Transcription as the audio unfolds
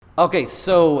Okay,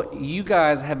 so you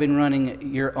guys have been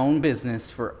running your own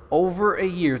business for over a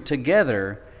year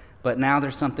together, but now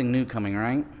there's something new coming,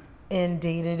 right?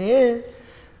 Indeed it is.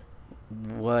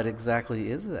 What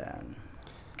exactly is that?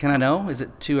 Can I know? Is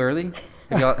it too early?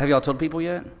 Have y'all told people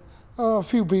yet? A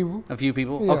few people. A few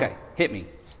people? Yeah. Okay, hit me.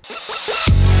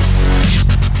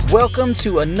 Welcome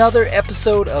to another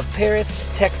episode of Paris,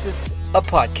 Texas, a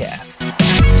podcast.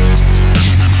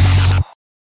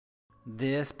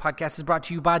 This podcast is brought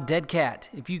to you by Dead Cat.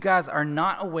 If you guys are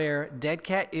not aware, Dead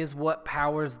Cat is what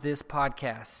powers this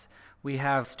podcast. We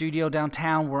have studio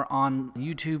downtown. We're on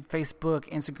YouTube, Facebook,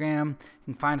 Instagram. You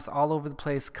can find us all over the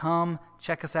place. Come,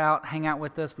 check us out, hang out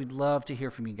with us. We'd love to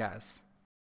hear from you guys.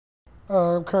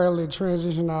 I'm currently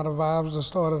transitioning out of Vibes to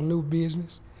start a new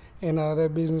business, and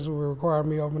that business will require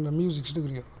me opening a music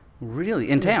studio. Really?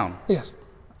 In town? Yes.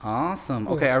 Awesome.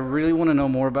 Okay, Yes. I really want to know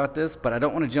more about this, but I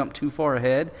don't want to jump too far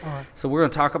ahead. All right. So we're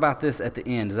going to talk about this at the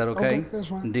end. Is that okay? Okay, that's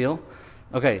fine. Deal?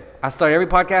 Okay, I start every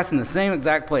podcast in the same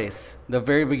exact place, the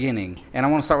very beginning. And I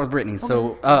want to start with Brittany.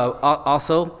 So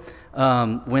also,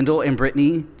 Wendell and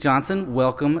Brittany Johnson,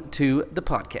 welcome to the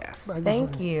podcast.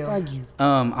 Thank you. Thank you.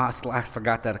 I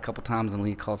forgot that a couple times, and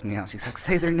Lee calls me out. She's like,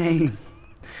 say their name.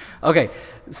 Okay,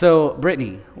 so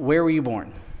Brittany, where were you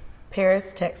born?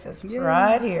 Paris, Texas, Yeah.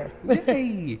 right here.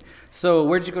 Yay. So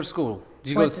where'd you go to school?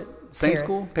 Did you Went go to to same Paris.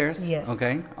 school? Paris? Yes.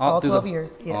 Okay. All through 12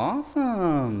 years, yes.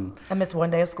 Awesome. I missed one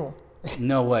day of school,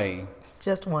 No way.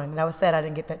 just one, and I was sad I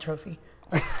didn't get that trophy.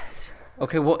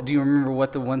 Okay, do you remember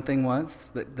what the one thing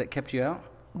was that kept you out?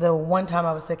 The one time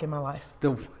I was sick in my life.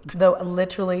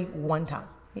 Literally one time.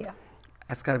 Yeah,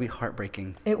 That's got to be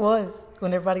heartbreaking. it was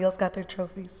when everybody else got their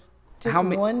trophies. Just How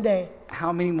ma- one day.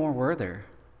 How many more were there?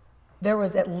 There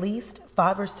was at least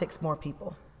 5 or 6 more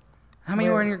people. How many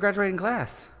were in your graduating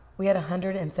class? We had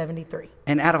 173.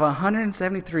 And out of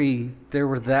 173, there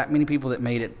were that many people that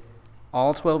made it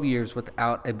all 12 years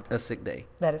without a sick day.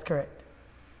 That is correct.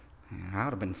 Man, I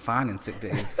would have been fine in sick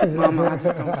days. Mama, I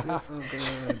just don't feel so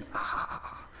good.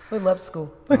 We loved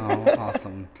school. Oh,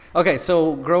 awesome. Okay,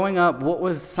 so growing up, what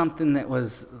was something that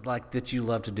was like that you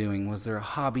loved doing? Was there a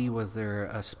hobby? Was there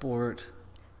a sport?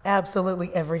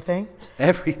 Absolutely everything.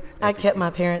 Every I kept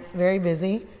my parents very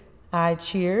busy. I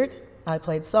cheered. I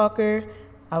played soccer.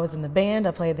 I was in the band.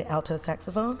 I played the alto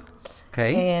saxophone.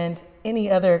 Okay. And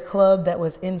any other club that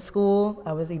was in school,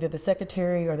 I was either the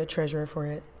secretary or the treasurer for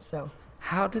it. So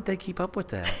How did they keep up with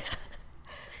that?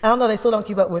 I don't know. They still don't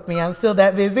keep up with me. I'm still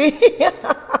that busy.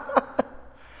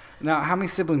 Now, how many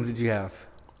siblings did you have?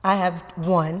 I have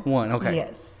one. One, okay.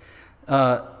 Yes.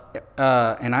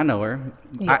 And I know her.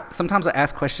 Yes. Sometimes I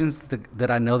ask questions that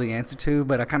I know the answer to,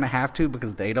 but I kind of have to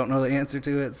because they don't know the answer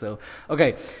to it. So,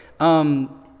 okay.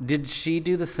 Did she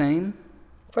do the same?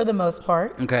 For the most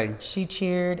part. Okay. She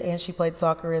cheered and she played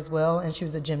soccer as well. And she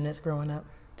was a gymnast growing up.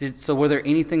 So were there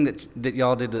anything that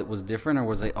y'all did that was different, or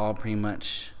was they all pretty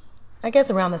much I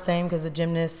guess around the same because the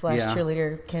gymnast / Yeah.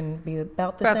 cheerleader can be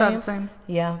about the about the same?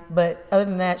 Yeah, but other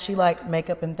than that, she liked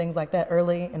makeup and things like that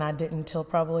early, and I didn't until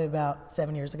probably about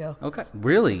 7 years ago. Okay.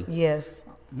 Really? Yes.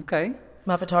 Okay.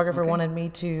 My photographer wanted me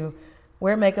to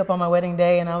wear makeup on my wedding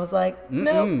day, and I was like,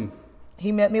 no.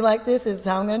 He met me like this is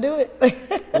how I'm going to do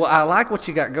it. Well, I like what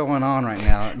you got going on right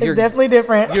now. It's definitely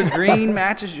different. Your green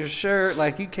matches your shirt.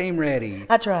 Like, you came ready.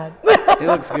 I tried. It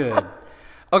looks good.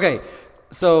 Okay.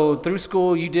 So through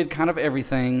school, you did kind of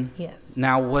everything. Yes.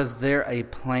 Now, was there a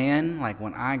plan? Like,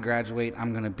 when I graduate,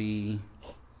 I'm going to be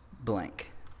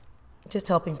blank. Just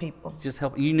helping people. Just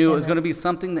help. You knew it was And going to be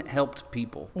something that helped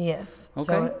people. Yes. Okay.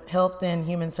 So health and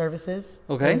human services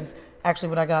Okay. is actually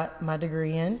what I got my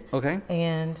degree in. Okay.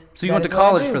 And So you that went is to what I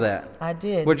college do. for that? I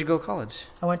did. Where'd you go to college?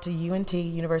 I went to UNT,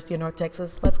 University of North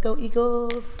Texas. Let's go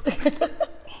Eagles.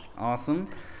 Awesome.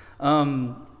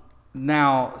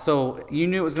 Now, so you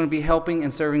knew it was going to be helping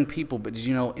and serving people, but did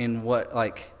you know in what,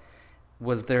 like,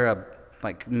 was there a,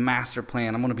 like, master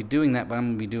plan? I'm going to be doing that, but I'm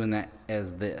going to be doing that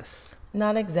as this.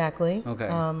 Not exactly. Okay.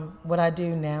 What I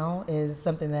do now is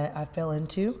something that I fell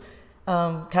into,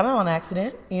 kind of on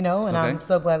accident, and Okay. I'm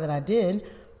so glad that I did.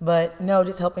 But no,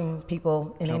 just helping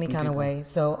people in any Helping kind of people. way.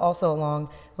 So also along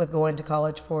with going to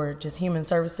college for just human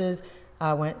services,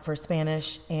 I went for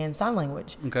Spanish and sign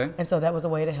language. Okay. And so that was a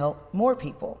way to help more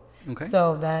people. Okay.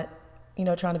 So that,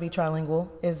 trying to be trilingual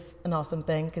is an awesome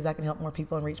thing because I can help more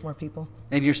people and reach more people.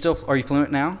 And are you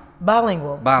fluent now?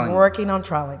 Bilingual. Bilingual. Working on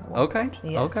trilingual. Okay.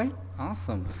 Yes. Okay.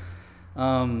 Awesome.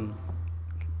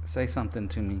 Say something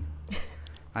to me.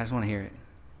 I just want to hear it.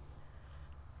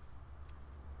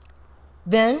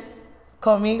 Ven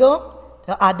conmigo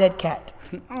a Dead Cat.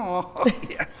 Oh,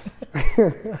 yes.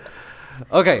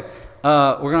 Okay,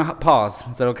 we're gonna pause.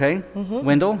 Is that okay? Mm-hmm.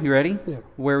 Wendell, you ready? Yeah.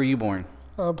 Where were you born?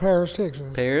 Paris,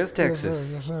 Texas. Paris,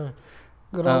 Texas. Yes, sir. Yes, sir.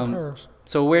 Good old Paris.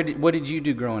 So what did you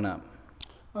do growing up?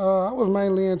 I was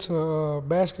mainly into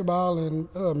basketball and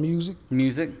music.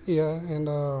 Music? Yeah,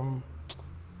 and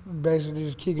basically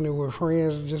just kicking it with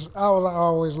friends. I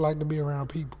always like to be around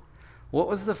people. What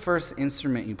was the first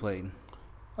instrument you played?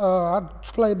 I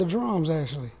played the drums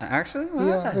actually. Actually?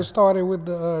 Yeah, it started with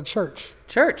the church.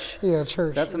 Church? Yeah,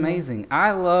 church. That's amazing.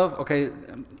 I love,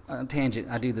 tangent,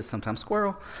 I do this sometimes,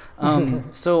 squirrel.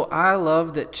 So I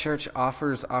love that church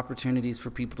offers opportunities for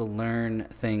people to learn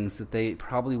things that they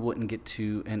probably wouldn't get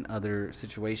to in other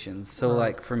situations. So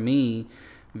like for me,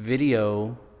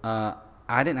 video,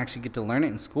 I didn't actually get to learn it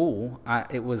in school.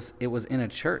 It was in a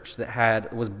church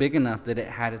that was big enough that it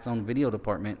had its own video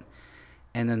department.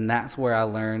 And then that's where I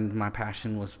learned my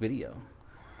passion was video.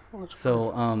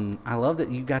 So I love that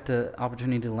you got the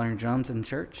opportunity to learn drums in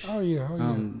church. Oh yeah.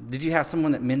 Did you have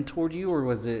someone that mentored you, or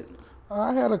was it?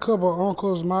 I had a couple of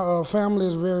uncles. My family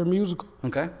is very musical.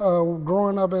 Okay.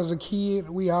 Growing up as a kid,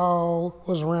 we all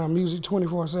was around music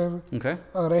 24/7. Okay.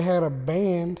 They had a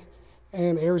band,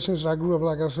 and ever since I grew up,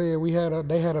 like I said,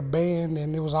 they had a band,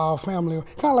 and it was all family,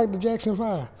 kind of like the Jackson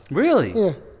 5. Really?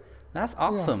 Yeah. That's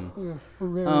awesome. Yeah.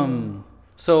 Very,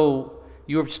 So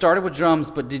you started with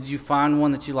drums, but did you find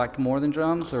one that you liked more than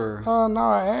drums, or? No,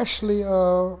 I actually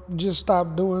just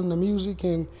stopped doing the music,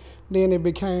 and then it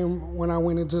became when I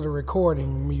went into the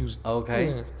recording music. Okay.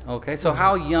 Yeah. Okay. So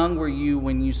how young were you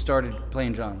when you started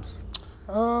playing drums?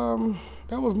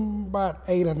 That was about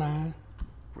 8 or 9.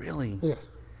 Really? Yeah.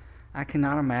 I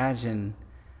cannot imagine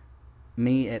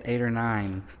me at 8 or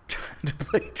 9 trying to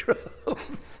play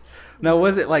drums. Now,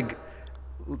 was it like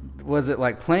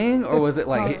playing, or was it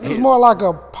like? It was more like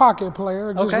a pocket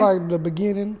player, just Okay. like the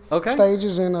beginning Okay.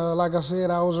 stages. And like I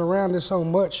said, I was around it so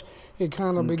much, it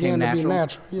kind of began to be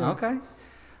natural. Yeah. Okay.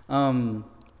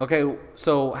 Okay.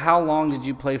 So how long did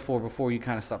you play for before you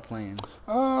kind of stopped playing?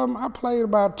 I played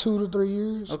about 2 to 3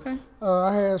 years. Okay.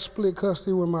 I had split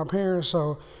custody with my parents,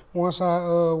 so once I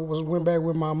went back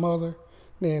with my mother,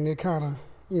 then it kind of,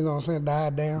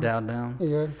 died down. Dialed down.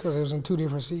 Yeah, because it was in 2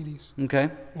 different cities. Okay.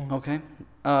 Okay.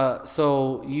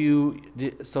 So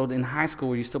in high school,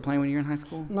 were you still playing when you were in high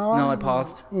school? No, I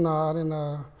paused. No, I didn't.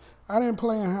 I didn't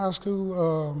play in high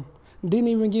school. Didn't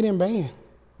even get in band.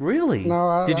 Really?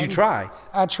 No. Did you try?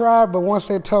 I tried, but once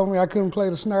they told me I couldn't play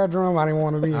the snare drum, I didn't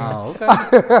want to be in. Oh,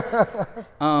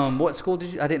 okay. What school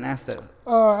did you? I didn't ask that.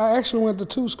 I actually went to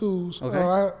 2 schools.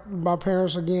 Okay. My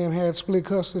parents again had split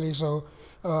custody, so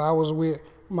I was with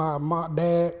my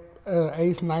dad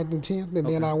 8th, 9th, and 10th, and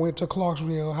then I went to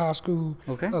Clarksville High School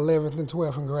 11th and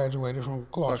 12th and graduated from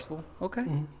Clarksville. Okay.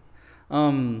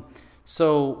 Mm-hmm.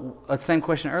 So same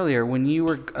question earlier. When you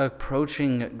were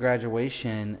approaching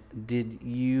graduation, did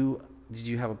you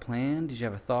have a plan? Did you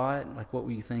have a thought? Like, what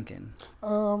were you thinking?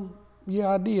 Yeah,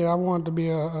 I did. I wanted to be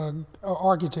a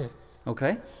architect.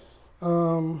 Okay.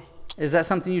 Is that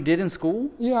something you did in school?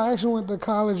 Yeah, I actually went to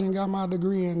college and got my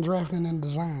degree in drafting and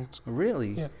designs.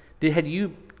 Really? Yeah. Had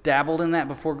you dabbled in that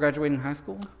before graduating high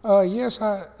school? Yes,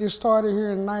 it started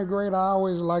here in 9th grade. I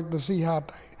always like to see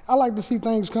I like to see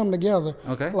things come together.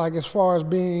 Okay. Like as far as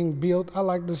being built, I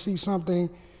like to see something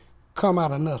come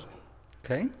out of nothing.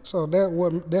 Okay. So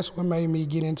that's what made me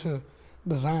get into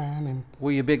design. And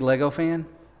were you a big Lego fan?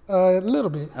 A little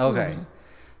bit. Okay.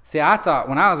 See, I thought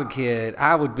when I was a kid,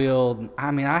 I would build.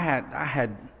 I mean, I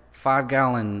had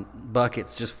 5-gallon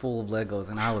buckets just full of Legos,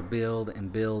 and I would build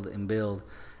and build and build.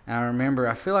 And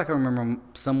I feel like I remember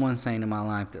someone saying in my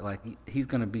life that like he's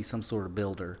going to be some sort of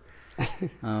builder.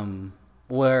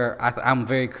 Where I'm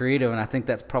very creative, and I think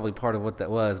that's probably part of what that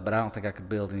was, but I don't think I could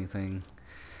build anything.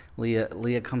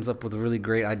 Leah comes up with really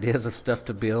great ideas of stuff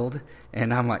to build,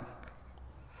 and I'm like,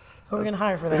 who are we going to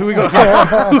hire for that? Who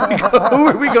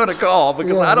are we going to call?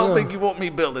 Because I don't think you want me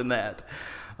building that.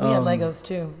 We had Legos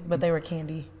too, but they were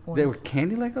candy ones. They were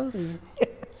candy Legos? Yes.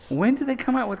 When did they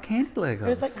come out with candy Legos? It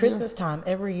was like Christmas time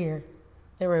every year.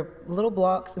 They were little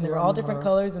blocks, and they were all different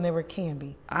colors, and they were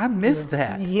candy. I missed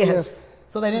that. Yes.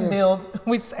 So they didn't build.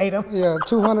 We just ate them. Yeah,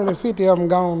 250 of them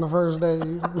gone the first day.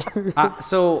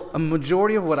 So a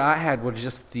majority of what I had was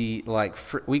just the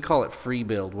we call it free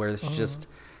build, where it's just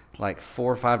like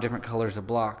 4 or 5 different colors of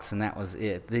blocks, and that was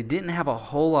it. They didn't have a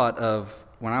whole lot of,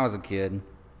 when I was a kid,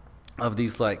 of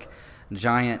these like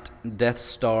giant Death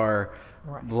Star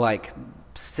like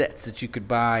sets that you could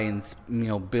buy and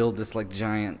build this like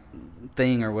giant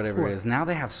thing or whatever it is. Now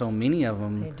they have so many of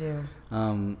them. They do.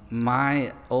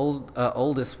 My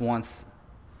oldest wants,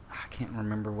 I can't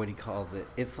remember what he calls it.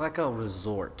 It's like a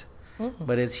resort,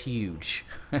 but it's huge.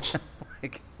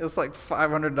 Like, it's like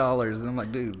 $500. And I'm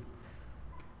like, dude,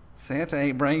 Santa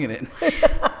ain't bringing it. It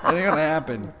ain't going to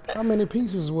happen. How many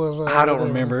pieces was I don't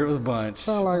remember. It was a bunch.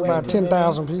 Sound like about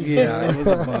 10,000 pieces. Yeah, it was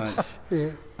a bunch.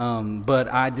 Yeah. But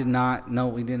I did not. No,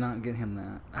 we did not get him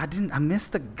that. I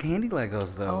missed the candy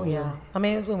Legos though. Oh yeah. I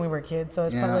mean, it was when we were kids, so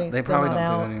it's probably they still probably not don't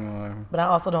out. do it anymore. But I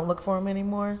also don't look for them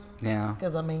anymore. Yeah.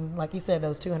 Because I mean, like you said,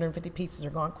 those 250 pieces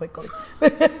are gone quickly.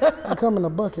 They come in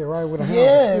a bucket, right, with a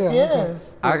hammer.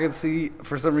 Yes. I could see,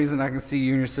 for some reason, I can see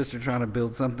you and your sister trying to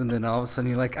build something. Then all of a sudden,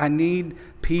 you're like, I need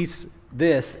piece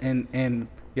this, and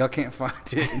y'all can't find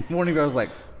it. And one of you was like,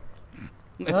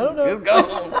 I don't know. It's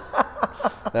gone.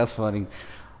 That's funny.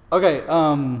 Okay,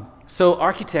 so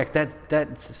architect,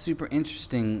 that's super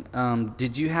interesting.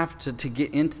 Did you have to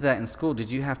get into that in school? Did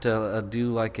you have to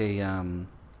do like a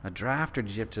draft, or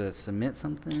did you have to submit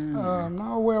something?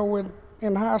 No, well,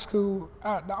 in high school,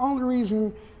 the only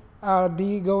reason I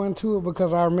did go into it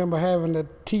because I remember having a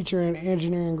teacher in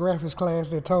engineering graphics class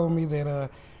that told me that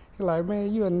he's like,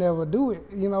 man, you'll never do it.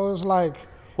 You know, it's like.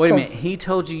 Wait a minute, he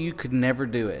told you could never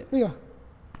do it. Yeah.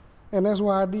 And that's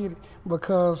why I did it,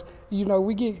 because, you know,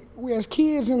 we as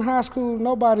kids in high school,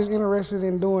 nobody's interested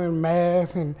in doing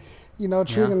math and, you know,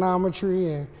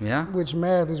 trigonometry, and which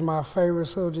math is my favorite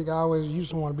subject. I always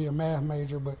used to want to be a math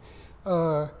major, but,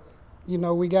 you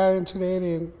know, we got into that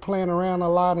and playing around a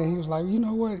lot, and he was like, you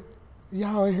know what,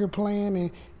 y'all in here playing,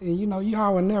 and you know,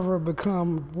 y'all will never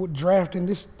become drafting,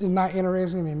 this is not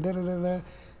interesting, and da-da-da-da.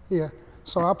 Yeah,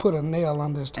 so I put a nail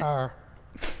under his tire.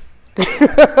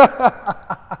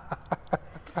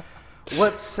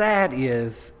 What's sad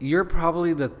is you're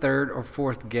probably the third or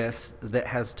fourth guest that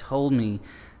has told me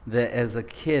that as a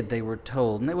kid they were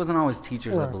told, and it wasn't always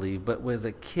teachers, I believe, but as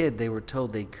a kid they were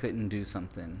told they couldn't do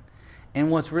something. And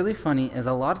what's really funny is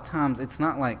a lot of times it's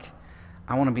not like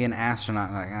I want to be an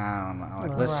astronaut. Like, I don't know.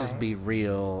 Like, let's just be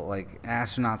real. Like,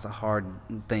 astronaut's a hard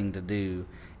thing to do.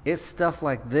 It's stuff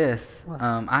like this.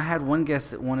 I had one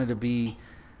guest that wanted to be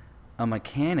a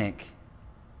mechanic,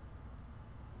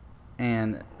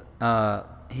 and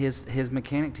his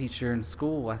mechanic teacher in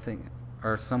school, I think,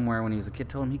 or somewhere when he was a kid,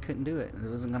 told him he couldn't do it. It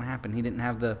wasn't going to happen. He didn't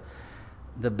have the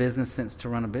business sense to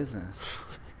run a business,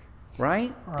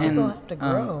 right? And people have to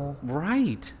grow,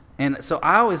 right? And so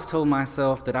I always told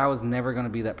myself that I was never going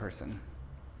to be that person.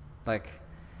 Like,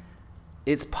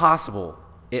 it's possible.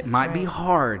 It might be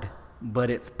hard, but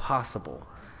it's possible.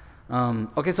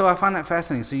 Okay, so I find that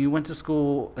fascinating. So you went to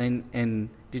school, and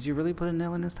did you really put a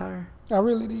nail in his tire? I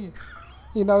really did.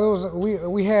 You know, it was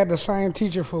we had the same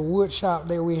teacher for wood shop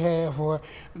that we had for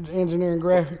engineering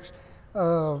graphics,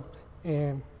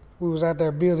 and we was out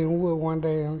there building wood one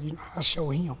day, and you know, I showed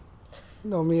him. You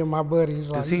know, me and my buddies.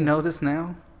 Does he know this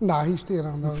now? Nah, he still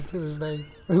don't know to this day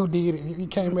who did it. He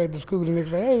came back to school the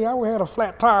next day. Hey, I had a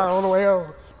flat tire on the way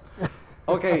over.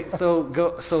 Okay,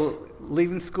 so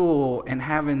leaving school and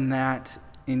having that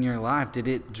in your life, did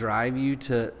it drive you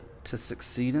to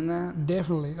succeed in that?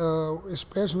 Definitely,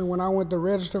 especially when I went to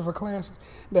register for classes,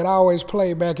 that I always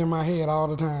played back in my head all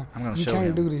the time. You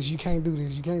can't do this, you can't do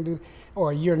this, you can't do this,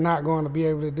 or you're not going to be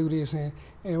able to do this. And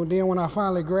then when I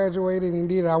finally graduated and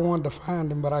did it, I wanted to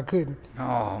find him, but I couldn't.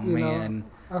 Oh, man. Know,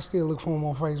 I still look for him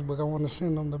on Facebook. I want to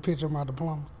send him the picture of my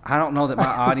diploma. I don't know that my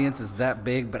audience is that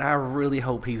big, but I really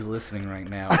hope he's listening right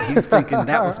now. He's thinking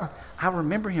I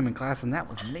remember him in class and that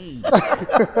was me.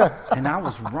 And I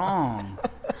was wrong.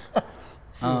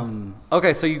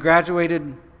 Okay, so you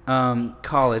graduated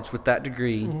college with that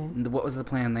degree. Mm-hmm. What was the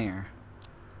plan there?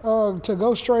 To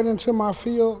go straight into my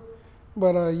field,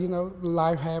 but you know,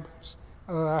 life happens.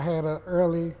 I had an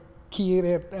early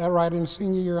kid right in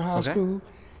senior year of high school,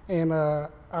 and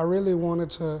I really wanted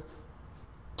to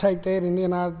take that, and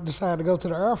then I decided to go to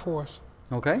the Air Force.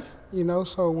 Okay. You know,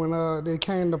 so when they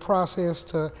came the process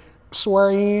to swear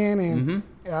in, and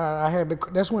I had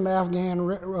that's when the Afghan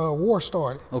war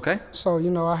started. Okay. So, you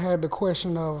know, I had the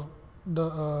question of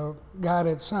the guy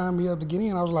that signed me up to get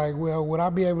in. I was like, well, would I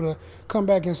be able to come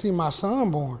back and see my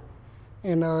son born?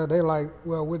 And they're like,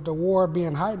 well, with the war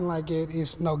being heightened like that,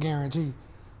 it's no guarantee.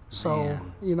 So,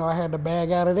 you know, I had to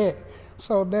bag out of that.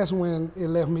 So that's when it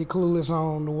left me clueless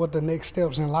on what the next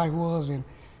steps in life was, and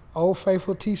Old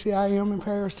Faithful TCIM in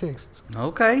Paris, Texas.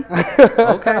 Okay.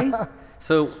 Okay.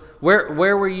 So where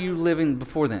were you living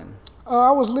before then? I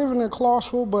was living in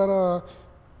Clarksville, but a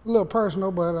little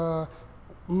personal, but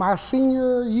my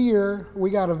senior year, we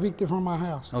got evicted from my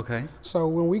house. Okay. So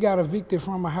when we got evicted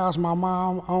from my house, my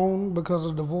mom owned because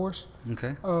of divorce.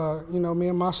 Okay. You know, me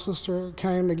and my sister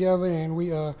came together, and we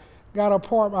got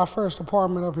our first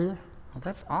apartment up here. Oh,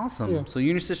 that's awesome. Yeah. So you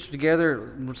and your sister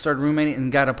together started roommating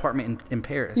and got an apartment in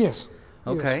Paris? Yes.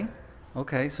 Okay. Yes.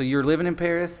 Okay. So you're living in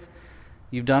Paris.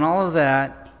 you've done all of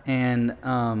that, and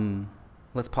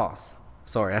let's pause.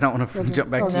 Sorry, I don't want to jump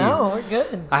back to you. No, we're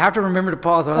good. I have to remember to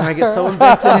pause, or I get so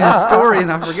invested in the story and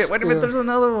I forget. Wait a minute, there's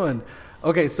another one.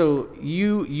 Okay, so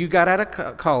you got out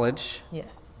of college.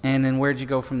 Yes. And then where'd you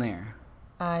go from there?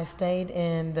 I stayed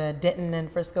in the Denton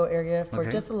and Frisco area for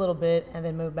just a little bit, and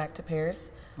then moved back to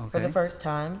Paris for the first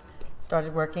time.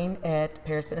 Started working at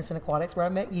Paris Fitness and Aquatics, where I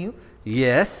met you.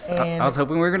 Yes, I was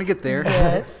hoping we were going to get there.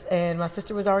 Yes, and my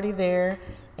sister was already there.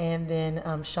 And then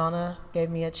Shauna gave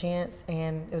me a chance,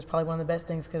 and it was probably one of the best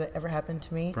things that could have ever happened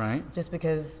to me. Right. Just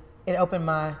because it opened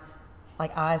my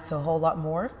eyes to a whole lot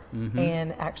more,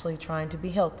 and actually trying to be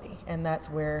healthy. And that's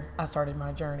where I started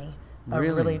my journey of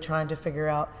really trying to figure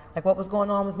out what was going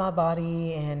on with my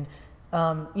body. And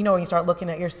when you start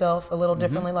looking at yourself a little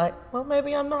differently, well,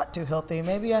 maybe I'm not too healthy.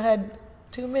 Maybe I had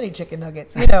too many chicken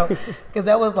nuggets, because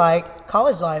that was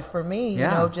college life for me,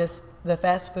 just the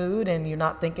fast food, and you're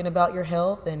not thinking about your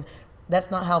health. And that's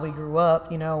not how we grew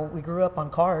up. We grew up on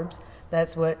carbs.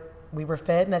 That's what we were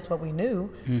fed, and that's what we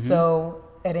knew. So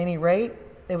at any rate,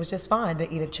 it was just fine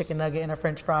to eat a chicken nugget and a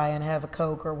French fry and have a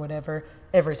Coke or whatever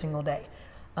every single day.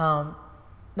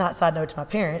 Not side note to my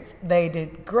parents, they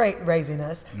did great raising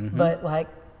us, but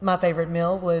my favorite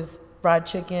meal was fried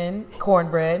chicken,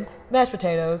 cornbread, mashed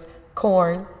potatoes,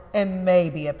 corn, and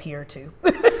maybe a pea or two.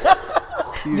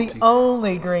 The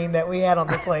only green that we had on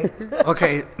the plate.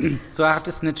 Okay, so I have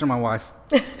to snitch on my wife.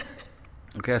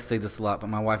 Okay, I say this a lot, but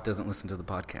my wife doesn't listen to the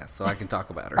podcast, so I can talk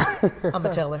about her. I'm going to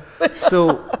tell her.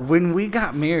 So when we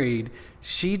got married,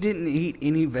 she didn't eat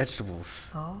any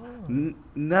vegetables. Oh.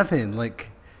 Nothing.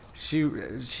 She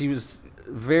was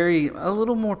a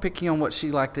little more picky on what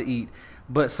she liked to eat.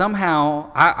 But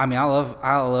somehow, I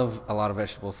love a lot of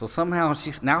vegetables. So somehow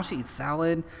she eats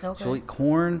salad. Okay. She'll eat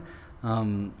corn.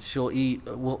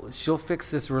 She'll fix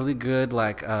this really good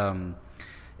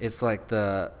it's like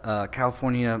the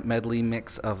California medley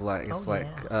mix of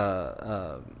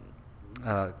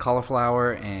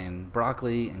cauliflower and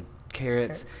broccoli and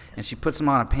carrots, and she puts them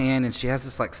on a pan, and she has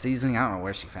this seasoning. I don't know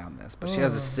where she found this, but she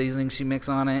has this seasoning she mixes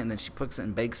on it, and then she puts it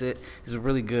and bakes it. It's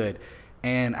really good.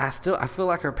 And I feel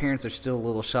like her parents are still a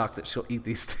little shocked that she'll eat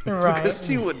these things, right? Because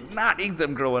she would not eat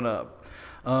them growing up.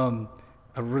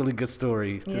 A really good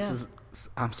story. Yeah.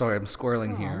 I'm sorry, I'm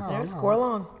squirreling here. No, squirrel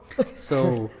on.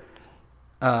 So,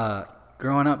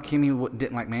 growing up, Kimmy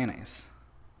didn't like mayonnaise,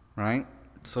 right?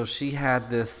 So she had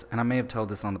this, and I may have told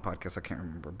this on the podcast, I can't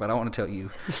remember, but I want to tell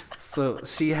you. So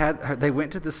they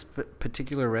went to this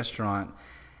particular restaurant,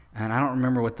 and I don't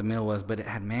remember what the meal was, but it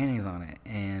had mayonnaise on it,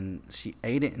 and she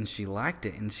ate it, and she liked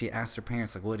it, and she asked her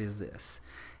parents, what is this?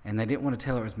 And they didn't want to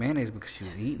tell her it was mayonnaise because she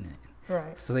was eating it.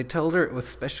 Right. So they told her it was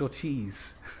special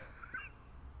cheese.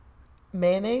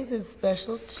 Mayonnaise is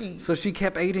special cheese. So she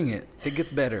kept eating it. It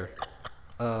gets better.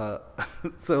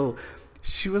 So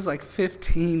she was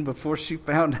 15 before she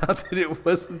found out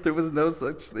that there was no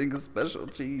such thing as special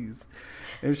cheese.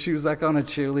 And she was on a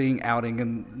cheerleading outing,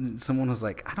 and someone was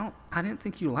like, I didn't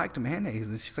think you liked mayonnaise.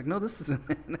 And she's like, no, this isn't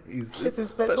mayonnaise. This is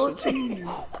special cheese.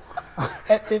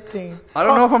 At 15. I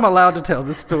don't know if I'm allowed to tell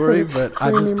this story, but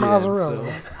I just did.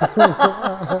 So.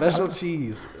 Special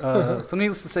cheese. So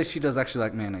needless to say, she does actually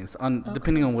like mayonnaise,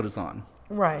 depending on what it's on.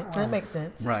 Right. That makes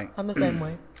sense. Right. I'm the same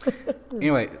way.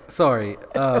 Anyway, sorry.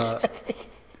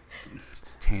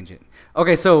 Tangent.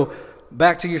 Okay, so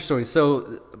back to your story.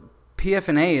 So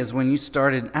PFNA is when you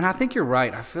started, and I think you're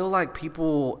right. I feel like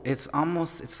people, it's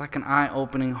like an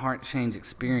eye-opening, heart-change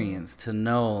experience to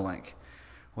know,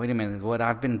 wait a minute, what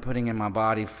I've been putting in my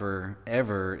body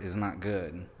forever is not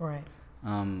good. Right.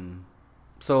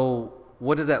 So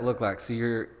what did that look like? So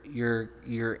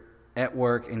you're at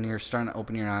work and you're starting to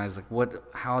open your eyes.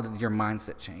 How did your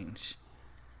mindset change?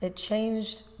 It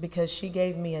changed because she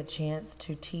gave me a chance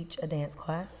to teach a dance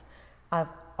class. I've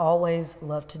always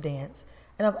loved to dance.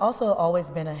 And I've also always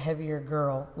been a heavier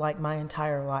girl, my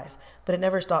entire life. But it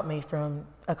never stopped me from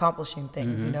accomplishing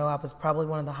things. Mm-hmm. I was probably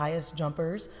one of the highest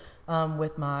jumpers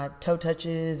with my toe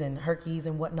touches and herkies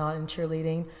and whatnot in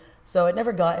cheerleading. So it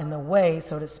never got in the way,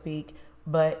 so to speak.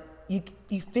 But you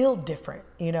feel different.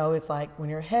 It's when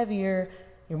you're heavier,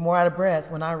 you're more out of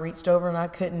breath. When I reached over and I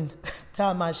couldn't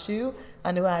tie my shoe,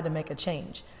 I knew I had to make a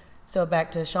change. So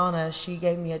back to Shauna, she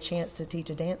gave me a chance to teach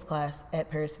a dance class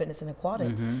at Paris Fitness and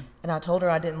Aquatics. Mm-hmm. And I told her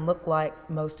I didn't look like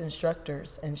most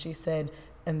instructors. And she said,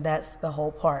 and that's the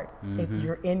whole part. Mm-hmm. If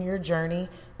you're in your journey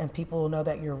and people will know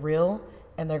that you're real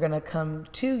and they're going to come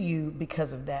to you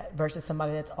because of that versus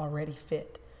somebody that's already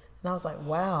fit. And I was like,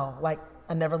 wow,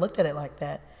 I never looked at it like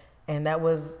that. And that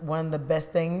was one of the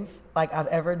best things I've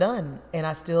ever done. And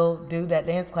I still do that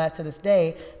dance class to this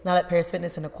day, not at Paris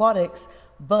Fitness and Aquatics,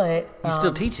 but... You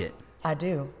still teach it? I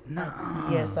do. No,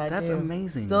 yes, I do. That's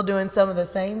amazing. Still doing some of the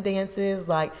same dances,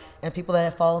 and people that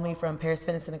have followed me from Paris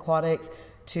Fitness and Aquatics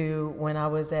to when I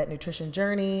was at Nutrition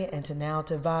Journey and to now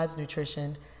to Vibes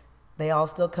Nutrition. They all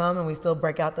still come and we still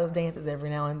break out those dances every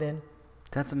now and then.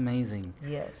 That's amazing.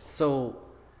 Yes. So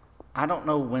I don't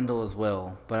know Wendell as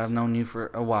well, but I've known you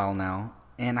for a while now.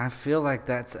 And I feel like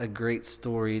that's a great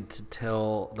story to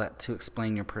tell, that to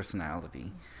explain your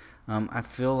personality. I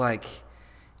feel like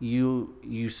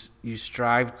you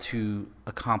strive to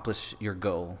accomplish your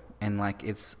goal, and like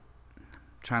it's I'm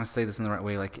trying to say this in the right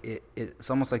way. Like it's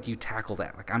almost like you tackle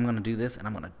that. Like, I'm going to do this, and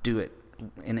I'm going to do it,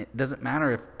 and it doesn't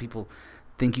matter if people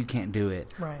think you can't do it,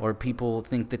 right, or people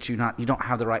think that you don't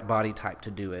have the right body type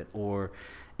to do it, or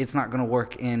it's not going to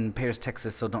work in Paris,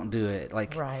 Texas, so don't do it.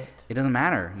 Like, right. It doesn't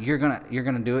matter. You're gonna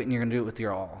do it, and you're gonna do it with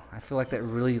your all. I feel like yes.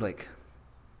 that really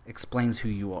explains who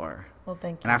you are. Well,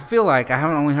 thank you. And I feel like I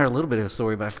haven't only heard a little bit of his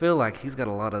story, but I feel like he's got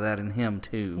a lot of that in him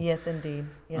too. Yes, indeed.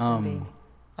 Yes, indeed.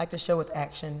 I like to show with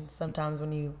action. Sometimes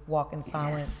when you walk in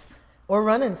silence, yes, or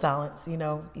run in silence,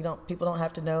 people don't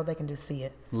have to know; they can just see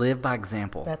it. Live by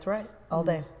example. That's right. All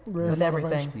day with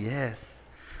everything. Yes.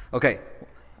 Okay.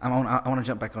 I want to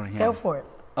jump back on him. Go for it.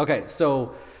 Okay,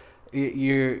 so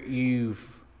you've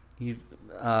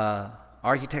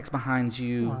architects behind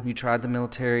you. Right. You tried the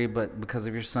military, but because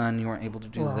of your son, you weren't able to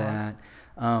do that.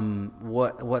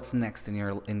 What's next in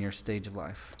your stage of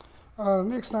life?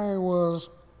 Next thing was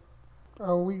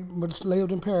we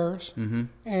lived in Paris, mm-hmm,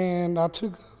 and I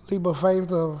took a leap of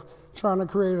faith of trying to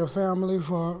create a family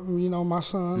for my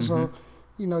son. Mm-hmm. So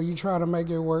you try to make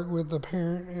it work with the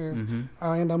parent, and mm-hmm,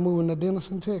 I ended up moving to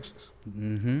Denison, Texas.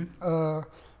 Mm-hmm.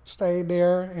 Stayed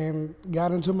there and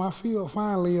got into my field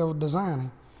finally of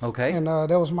designing. Okay. And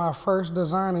that was my first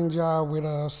designing job with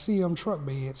CM truck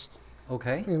beds.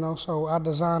 Okay. So I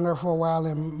designed there for a while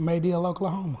in Maydill,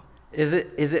 Oklahoma. Is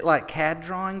it like CAD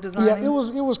drawing design? Yeah, it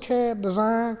was CAD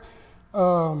design.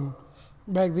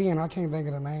 Back then, I can't think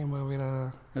of the name of it.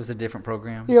 It was a different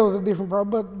program? Yeah, it was a different program,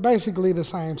 but basically the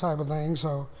same type of thing.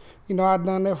 So, I'd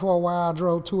done that for a while. I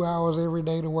drove 2 hours every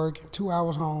day to work and 2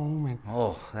 hours home. And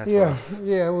that's rough. rough.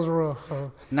 Yeah, it was rough.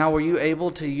 So. Now, were you able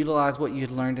to utilize what you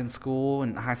had learned in school,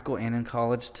 in high school and in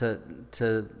college, to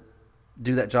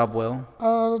do that job well?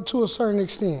 To a certain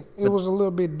extent. It was a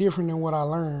little bit different than what I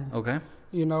learned. Okay.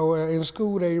 In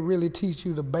school, they really teach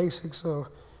you the basics of,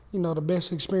 the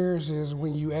best experience is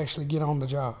when you actually get on the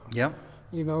job. Yep.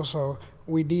 So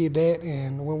we did that,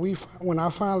 and when I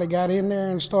finally got in there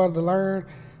and started to learn,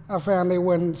 I found it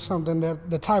wasn't something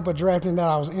the type of drafting that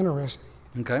I was interested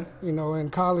in. Okay. In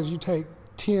college, you take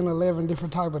 10, 11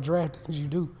 different type of draftings you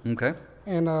do. Okay.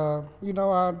 And,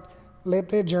 I let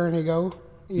that journey go,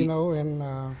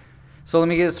 and... So let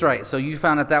me get this right. So you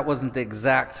found that wasn't the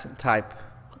exact type,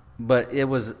 but it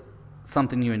was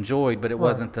something you enjoyed, but it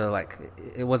wasn't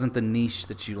the niche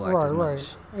that you liked as much.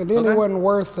 Right. And then it wasn't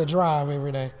worth the drive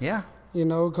every day. Yeah.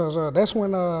 Because that's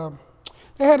when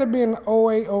it had to be in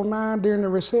 08, 09 during the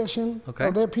recession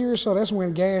of that period. So that's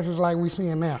when gas is like we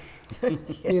seeing now. Yes,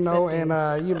 and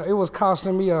it was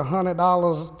costing me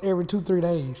 $100 every 2-3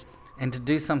 days. And to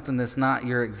do something that's not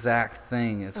your exact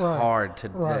thing is hard to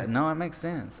do. No, it makes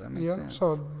sense. That makes sense.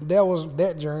 So that was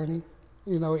that journey.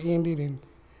 It ended, and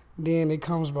then it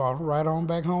comes right on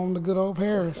back home to good old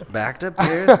Paris. Back to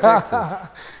Paris,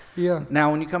 Texas. Yeah.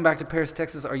 Now, when you come back to Paris,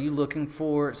 Texas, are you looking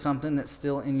for something that's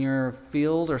still in your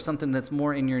field or something that's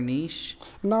more in your niche?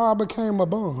 No, I became a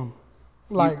bum.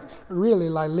 Really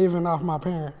living off my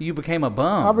parents. You became a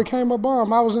bum? I became a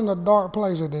bum. I was in a dark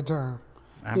place at that time.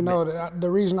 The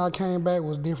reason I came back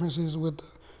was differences with the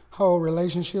whole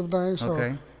relationship thing.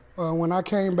 So when I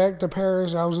came back to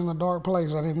Paris, I was in a dark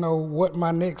place. I didn't know what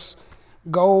my next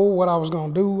goal, what I was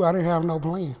going to do. I didn't have no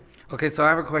plan. Okay, so I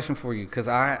have a question for you, because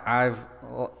I've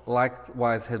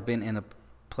likewise have been in a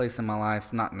place in my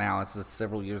life, not now, it's just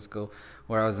several years ago,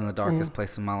 where I was in the darkest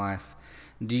place in my life.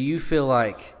 Do you feel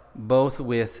like both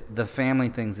with the family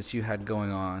things that you had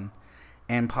going on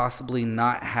and possibly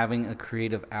not having a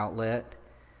creative outlet,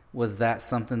 was that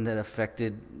something that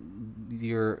affected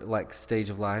your stage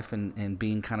of life and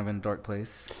being kind of in a dark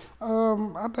place?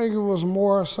 I think it was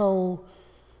more so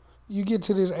you get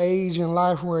to this age in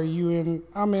life where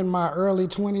I'm in my early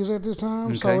 20s at this time.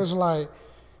 Okay. So it's like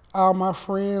all my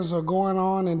friends are going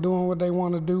on and doing what they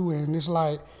want to do, and it's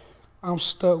like I'm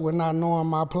stuck with not knowing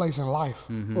my place in life,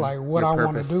 like what I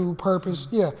want to do, purpose.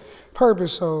 Yeah,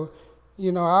 purpose. So,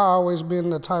 I always been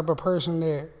the type of person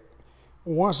that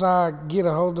once I get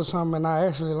a hold of something and I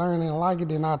actually learn and like it,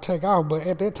 then I take off. But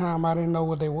at that time, I didn't know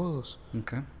what that was.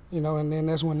 Okay. And then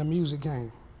that's when the music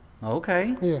came.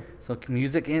 Okay. Yeah. So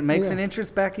music makes an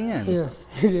interest back in. Yes.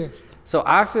 Yes. So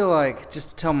I feel like, just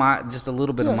to tell just a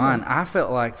little bit of mine, I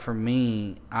felt like for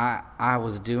me, I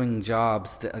was doing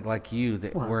jobs that, like you,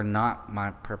 that were not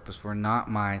my purpose, were not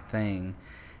my thing.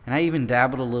 And I even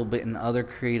dabbled a little bit in other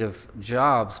creative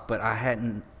jobs, but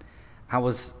I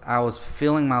was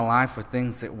filling my life with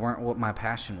things that weren't what my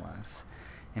passion was.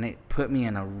 And it put me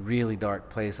in a really dark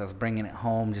place. I was bringing it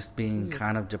home, just being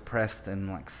kind of depressed and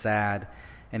like sad.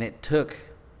 And it took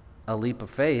a leap of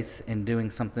faith in doing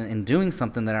something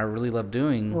that I really love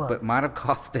doing, but might have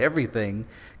cost everything,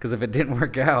 because if it didn't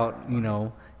work out,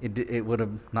 it would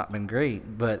have not been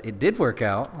great, but it did work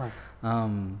out.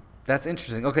 That's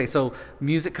interesting. Okay, so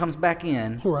music comes back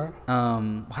in.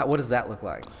 What does that look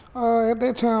like? At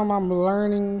that time, I'm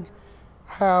learning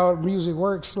how music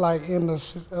works, like in the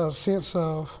sense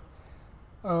of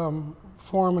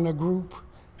forming a group.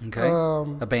 Okay,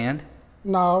 a band?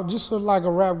 No, just like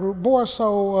a rap group. More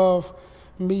so of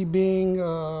me being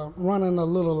running a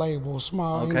little label,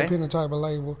 small independent type of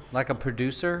label. Like a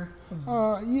producer?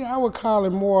 Yeah, I would call it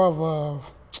more of a...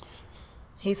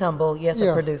 He's humble. Yes,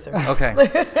 a producer. Okay.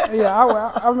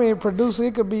 I mean, producer,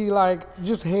 it could be like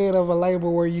just head of a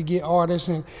label where you get artists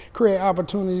and create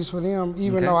opportunities for them.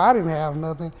 Even though I didn't have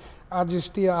nothing, I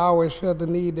just still always felt the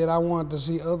need that I wanted to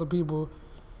see other people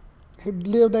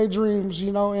live their dreams,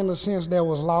 in a sense that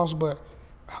was lost, but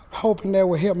hoping that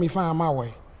would help me find my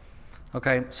way.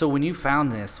 Okay, so when you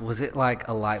found this, was it like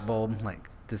a light bulb, like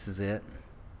this is it?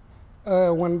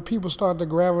 When people started to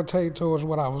gravitate towards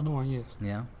what I was doing, yes.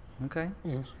 Yeah. Okay.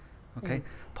 Yes. Okay.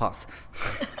 Pause.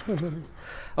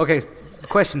 Okay.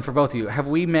 Question for both of you: Have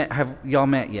y'all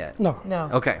met yet? No.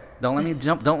 Okay. Don't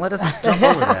let us jump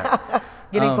over that.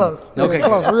 Getting close.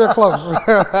 Okay. Real close.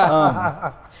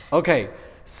 Okay.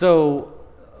 So,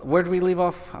 where did we leave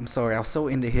off? I'm sorry. I was so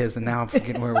into his, and now I'm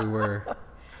forgetting where we were.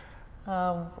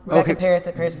 Back in Paris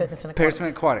at Paris Fitness and Aquatics. Paris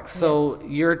Fitness Aquatics. So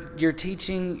you're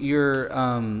teaching. You're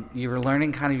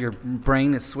learning. Kind of your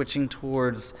brain is switching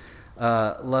towards.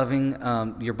 Loving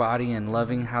your body and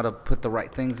loving how to put the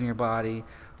right things in your body.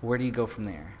 Where do you go from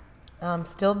there? I'm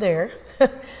still there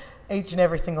each and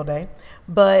every single day.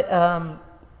 But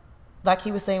like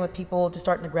he was saying, with people just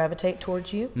starting to gravitate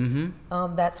towards you,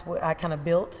 that's what I kind of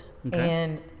built. Okay.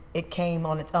 And it came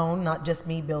on its own, not just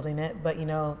me building it, but,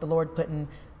 the Lord putting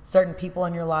certain people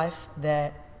in your life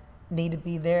that need to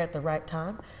be there at the right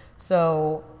time.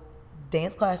 So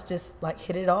dance class just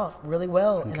hit it off really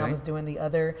well. Okay. And I was doing the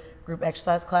other group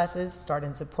exercise classes,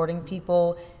 starting supporting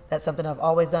people. That's something I've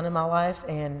always done in my life,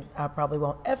 and I probably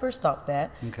won't ever stop that.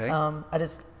 Okay. I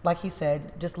just, like he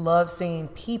said, just love seeing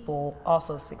people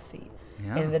also succeed.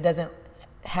 Yeah. And it doesn't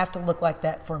have to look like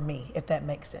that for me, if that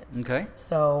makes sense. Okay.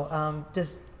 So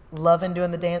just loving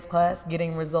doing the dance class,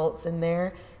 getting results in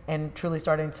there, and truly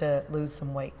starting to lose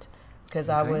some weight. Because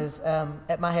I was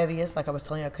at my heaviest, like I was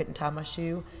telling you, I couldn't tie my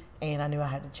shoe, and I knew I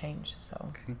had to change. So.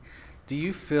 Okay. Do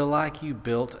you feel like you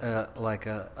built a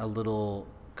little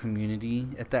community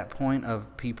at that point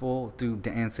of people through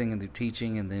dancing and through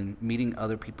teaching, and then meeting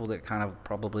other people that kind of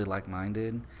probably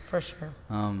like-minded? For sure.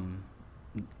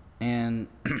 And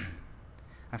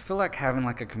I feel like having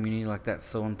a community like that's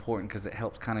so important, because it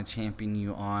helps kind of champion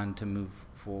you on to move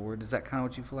forward. Is that kind of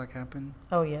what you feel like happened?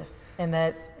 Oh, yes. And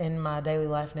that's in my daily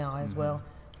life now as well.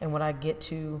 And when I get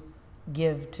to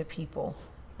give to people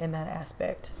in that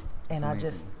aspect. And I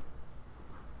just...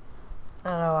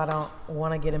 I don't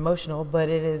want to get emotional, but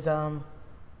it is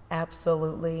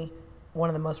absolutely one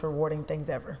of the most rewarding things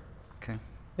ever. Okay.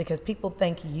 Because people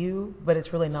thank you, but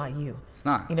it's really not you. It's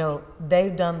not.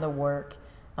 They've done the work.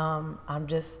 I'm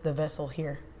just the vessel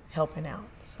here helping out.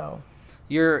 So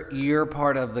you're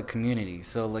part of the community.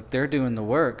 So they're doing the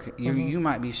work. You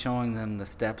might be showing them the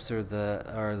steps or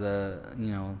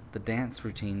the the dance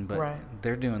routine, but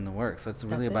they're doing the work. So it's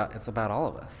really it's about all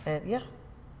of us. Yeah.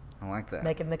 I like that.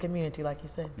 Making the community, like you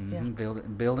said. Yeah.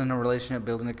 Building a relationship,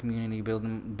 building a community,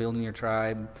 building your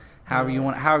tribe, however you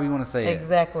want to say it.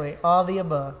 Exactly. All the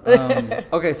above.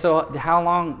 Okay, so how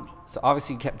long? So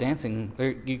obviously you kept dancing,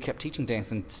 or you kept teaching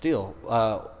dancing still.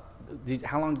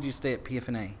 How long did you stay at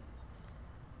PFNA?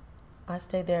 I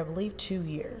stayed there, I believe, 2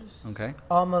 years. Okay.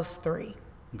 Almost 3. Okay.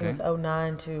 It was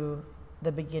 2009 to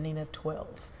the beginning of 12.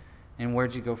 And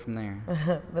where'd you go from there?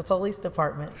 The police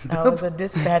department. I was a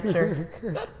dispatcher.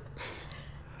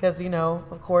 Because,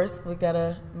 of course, we got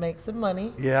to make some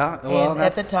money. Yeah. Well, and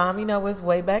at the time, it was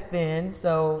way back then.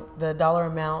 So the dollar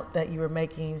amount that you were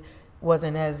making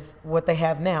wasn't as what they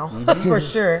have now, for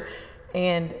sure.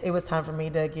 And it was time for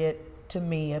me to get, to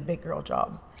me, a big girl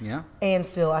job. Yeah. And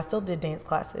I still did dance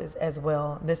classes as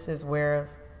well. This is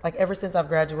where, ever since I've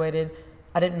graduated,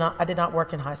 I did not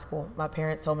work in high school. My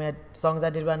parents told me as long as I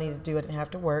did what I needed to do, I didn't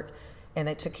have to work. and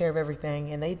they took care of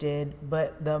everything, and they did.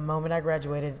 But the moment I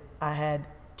graduated, I had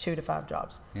 2 to 5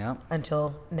 jobs. Yep.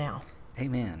 Until now.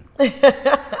 Amen.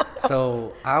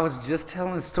 So I was just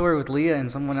telling a story with Leah and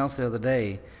someone else the other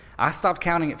day. I stopped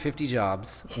counting at 50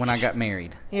 jobs when I got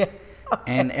married. Yeah.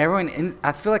 And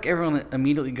I feel like everyone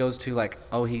immediately goes to like,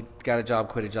 oh, he got a job,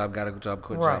 quit a job, got a job,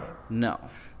 quit a job. No.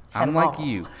 I'm like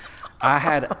you. I've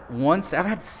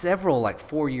had several like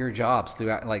 4-year jobs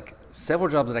throughout, like several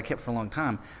jobs that I kept for a long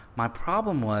time. My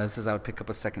problem is I would pick up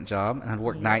a second job and I'd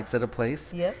work nights at a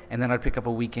place. Yep. And then I'd pick up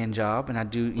a weekend job and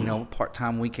I'd do,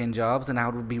 part-time weekend jobs, and I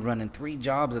would be running 3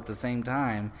 jobs at the same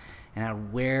time, and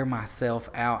I'd wear myself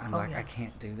out and be I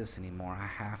can't do this anymore. I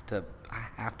have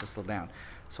to slow down.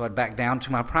 So I'd back down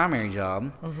to my primary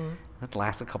job. That'd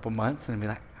last a couple months and I'd be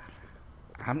like,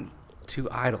 I'm too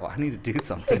idle. I need to do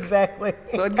something. Exactly.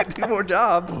 So I'd get 2 more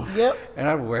jobs. Yep. And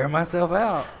I'd wear myself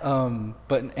out.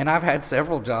 And I've had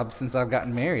several jobs since I've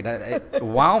gotten married.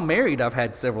 While married, I've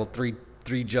had several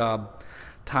three job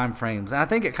time frames. And I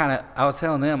think I was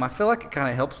telling them, I feel like it kind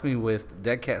of helps me with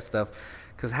Dead Cat stuff,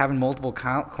 because having multiple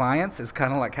clients is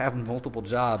kind of like having multiple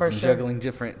jobs and juggling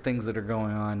different things that are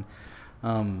going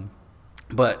on.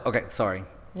 But okay, sorry.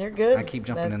 You're good. I keep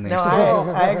jumping in there. No,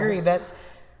 I agree.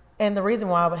 And the reason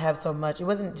why I would have so much, it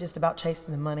wasn't just about chasing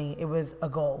the money. It was a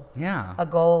goal. Yeah. A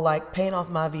goal like paying off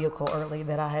my vehicle early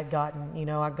that I had gotten.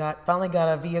 I finally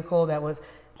got a vehicle that was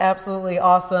absolutely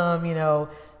awesome,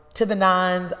 to the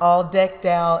nines, all decked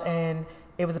out, and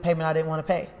it was a payment I didn't want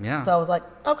to pay. Yeah. So I was like,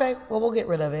 okay, well, we'll get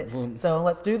rid of it. So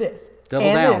let's do this. Double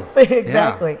down.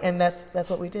 Exactly. Yeah. And that's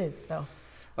what we did. So.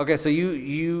 Okay, so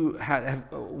you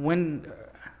when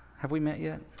have we met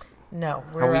yet? No,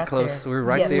 we're Are we right close? there. We're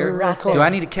right there. We're right there. Do I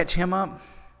need to catch him up?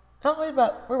 No, we're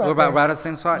about right at the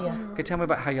same spot? Yeah. Okay, tell me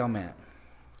about how y'all met.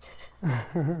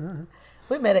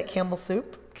 We met at Campbell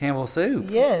Soup. Campbell Soup?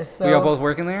 Yes. So, were y'all both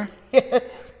working there?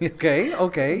 Yes.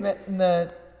 Okay. We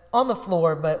met on the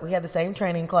floor, but we had the same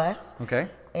training class. Okay.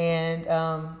 And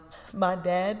my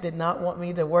dad did not want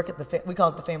me to work at we call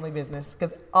it the family business,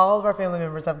 because all of our family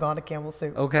members have gone to Campbell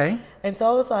Soup. Okay. And so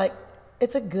I was like,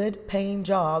 it's a good paying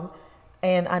job,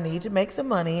 and I need to make some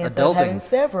money instead of having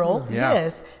several. Yeah.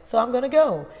 Yes. So I'm going to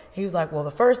go. He was like, well,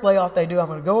 the first layoff they do, I'm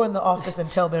going to go in the office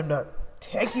and tell them to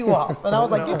take you off. And I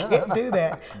was like, you can't do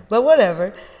that. But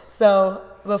whatever. So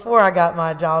before I got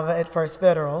my job at First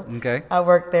Federal, I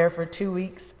worked there for 2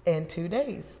 weeks and 2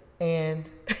 days. And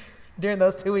during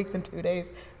those 2 weeks and 2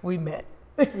 days, we met.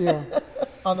 Yeah.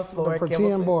 On the floor. The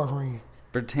pretend boyfriend.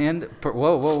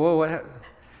 Whoa. What?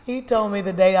 He told me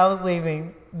the day I was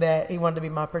leaving that he wanted to be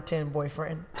my pretend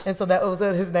boyfriend. And so that was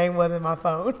what his name was in my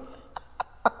phone.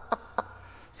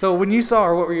 So when you saw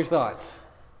her, what were your thoughts?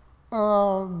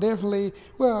 Definitely.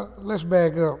 Well, let's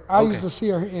back up. I used to see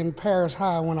her in Paris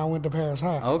High when I went to Paris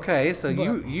High. Okay, so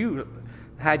you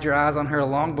had your eyes on her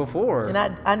long before. And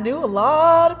I knew a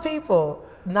lot of people,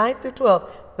 9th through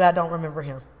 12th, but I don't remember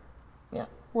him. Yeah.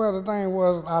 Well, the thing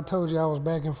was, I told you I was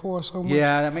back and forth so much.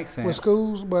 Yeah, that makes sense. With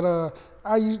schools, but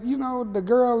the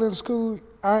girl in school,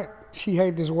 she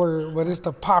hate this word, but it's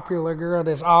the popular girl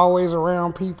that's always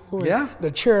around people. Yeah.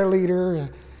 The cheerleader,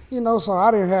 and so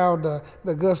I didn't have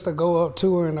the guts to go up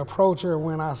to her and approach her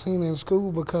when I seen her in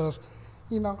school, because,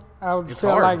 I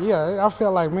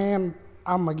felt like, man,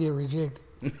 I'm gonna get rejected.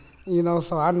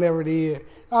 So I never did.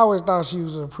 I always thought she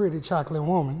was a pretty chocolate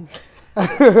woman,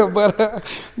 but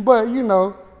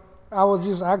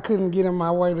I couldn't get in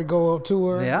my way to go up to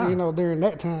her, during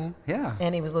that time. Yeah.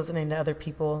 And he was listening to other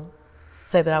people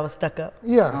say that I was stuck up.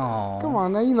 Yeah. Aww. Come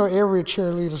on now, every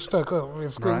cheerleader stuck up in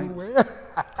school. Right.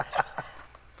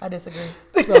 I disagree.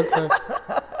 Okay.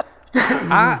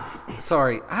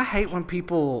 I hate when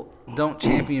people don't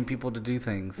champion people to do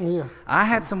things. Yeah. I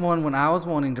had someone when I was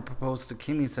wanting to propose to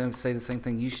Kimmy say the same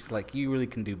thing. You really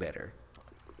can do better.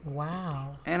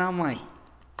 Wow. And I'm like,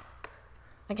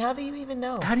 how do you even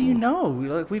know? How do you know?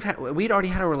 We'd already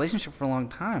had a relationship for a long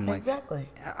time. Exactly.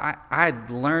 I'd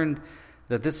learned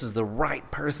that this is the right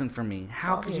person for me.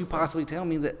 How could you possibly tell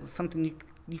me that something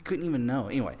you couldn't even know?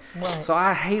 Anyway, So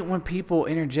I hate when people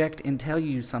interject and tell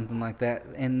you something like that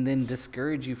and then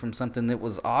discourage you from something that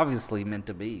was obviously meant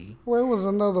to be. Well, it was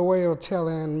another way of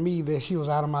telling me that she was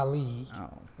out of my league. Oh.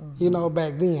 Mm-hmm.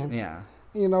 Back then. Yeah.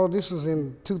 This was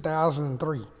in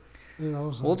 2003.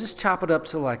 So. We'll just chop it up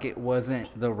to like it wasn't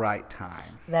the right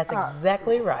time. That's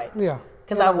exactly right. Yeah.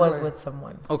 Because I was with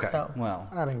someone. Okay. So. Well.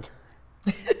 I didn't care.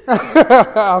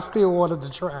 I still wanted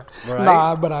to try. Right?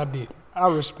 Nah, but I didn't. I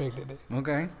respected it.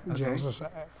 Okay. Jokes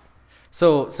aside.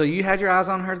 So you had your eyes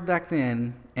on her back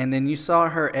then, and then you saw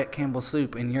her at Campbell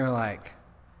Soup, and you're like,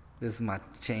 "This is my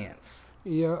chance."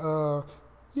 Yeah.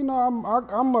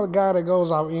 I'm a guy that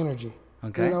goes off energy.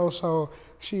 Okay. You know, so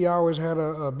she always had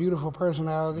a beautiful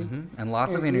personality. And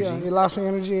lots of energy. Yeah, lots of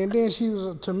energy. And then she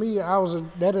was, to me,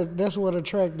 that's what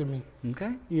attracted me.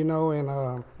 Okay. You know,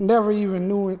 and never even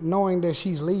knowing that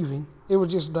she's leaving. It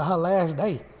was just her last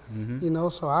day. You know,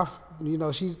 so I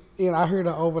heard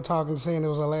her over talking, saying it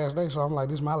was her last day. So I'm like,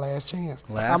 this is my last chance.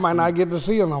 I might not get to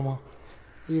see her no more.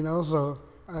 You know, so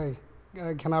hey,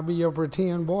 can I be your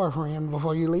pretend boyfriend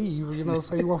before you leave? You know,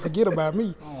 so you won't forget about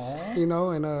me. Aww. You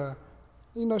know, and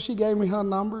you know, she gave me her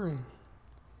number, and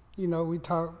you know, we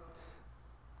talked.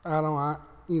 I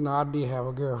did have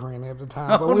a girlfriend at the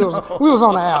time, but we was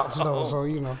on the outs though, so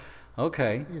you know.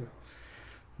 Okay. You know.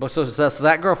 But so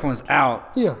that girlfriend was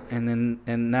out. Yeah. And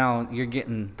now you're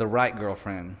getting the right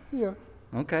girlfriend. Yeah.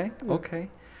 Okay. Yeah. Okay.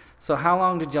 So how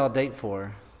long did y'all date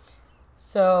for?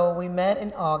 So we met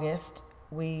in August.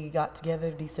 We got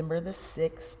together December the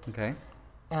 6th. Okay.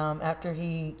 After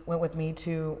he went with me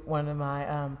to one of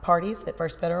my parties at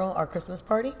First Federal, our Christmas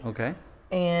party. Okay.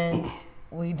 And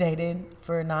we dated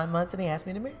for 9 months, and he asked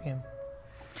me to marry him.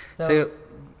 So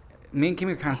me and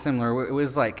Kimmy are kind of similar. It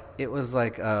was like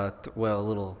a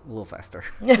little faster.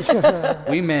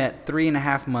 We met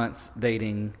 3.5 months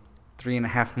dating,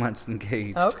 3.5 months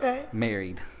engaged. Okay.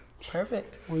 Married.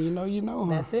 Perfect. Well, you know.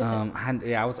 That's it.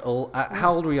 I was old.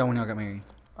 How old were y'all when y'all got married?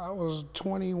 I was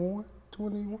 21.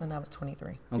 And I was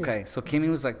 23. Okay, so Kimmy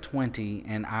was like 20,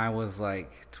 and I was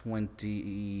like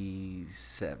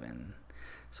 27.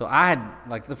 So I had,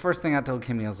 like, the first thing I told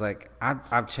Kimmy, I was like,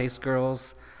 I've chased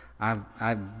girls. I've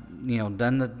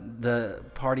done the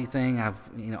party thing.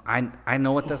 I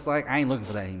know what that's like. I ain't looking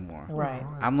for that anymore. Right.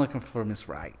 I'm looking for Miss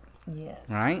Right. Yes.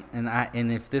 Right?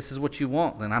 And if this is what you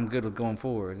want, then I'm good with going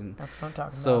forward. And that's what I'm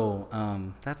talking about. So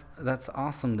that's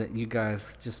awesome that you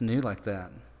guys just knew like that.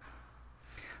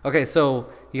 Okay, so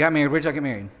you got married. Where'd y'all get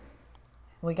married?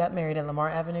 We got married at Lamar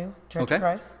Avenue, Church of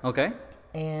Christ. Okay.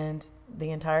 And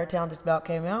the entire town just about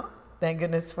came out. Thank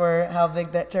goodness for how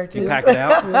big that church is. You packed it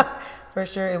out? For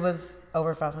sure. It was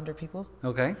over 500 people.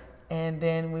 Okay. And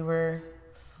then we were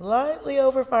slightly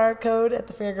over fire code at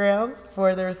the fairgrounds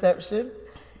for the reception.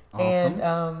 Awesome.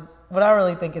 And what I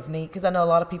really think is neat, because I know a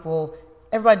lot of people,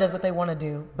 everybody does what they want to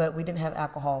do, but we didn't have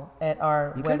alcohol at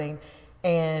our wedding.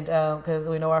 And because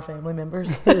we know our family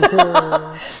members.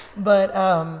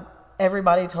 But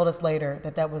everybody told us later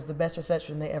that was the best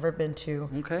reception they ever been to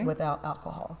without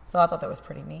alcohol. So I thought that was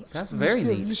pretty neat. That's very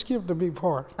neat. You skipped the big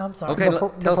part. I'm sorry. Okay,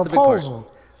 tell us the big part.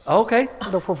 Okay.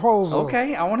 The proposal.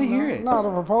 Okay, I want to hear it. No,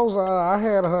 the proposal, I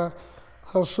had her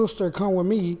sister come with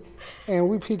me, and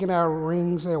we picking out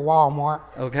rings at Walmart.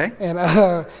 Okay. And,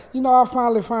 I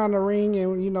finally find the ring,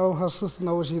 and, her sister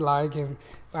knows what she like, and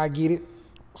I get it.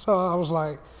 So I was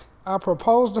like, I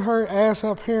proposed to her, asked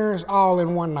her parents all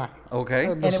in one night. Okay.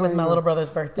 And it was my little brother's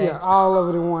birthday. Yeah, all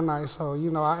of it in one night. So,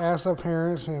 I asked her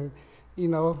parents, and,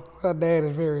 her dad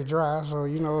is very dry. So,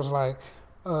 it's like,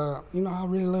 I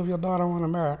really love your daughter. I want to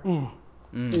marry her.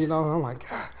 I'm like,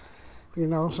 God.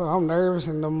 So I'm nervous,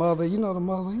 and the mother,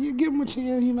 you give them a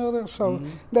chance, that. So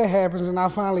that happens, and I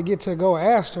finally get to go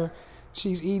ask her.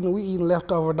 We eating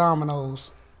leftover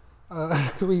Domino's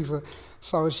pizza.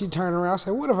 So she turned around and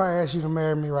said, what if I asked you to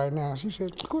marry me right now? She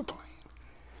said, quit playing.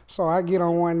 So I get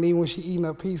on one knee when she eating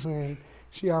her pizza, and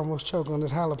she almost choked on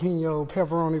this jalapeno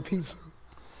pepperoni pizza.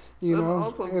 That's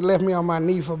awesome. It left me on my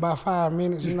knee for about 5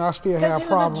 minutes. I still have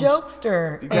problems. Because he was a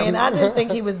jokester, and I didn't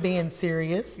think he was being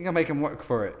serious. You gotta make him work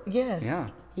for it. Yes. Yeah.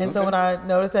 And so when I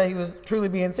noticed that he was truly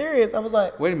being serious, I was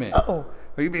like, wait a minute. Oh.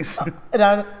 Are you being serious? And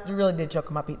I really did choke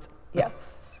on my pizza. Yeah.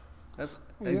 That's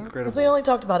incredible. Because we only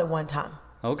talked about it one time.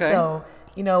 Okay. So,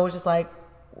 it was just like,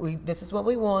 this is what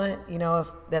we want.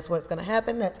 If that's what's going to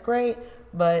happen, that's great.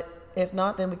 But if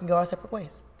not, then we can go our separate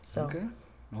ways. So.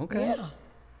 Okay. Yeah.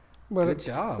 But good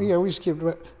job. Yeah, we skipped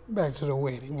back to the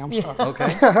wedding. I'm sorry.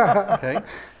 Okay.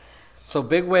 So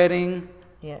big wedding.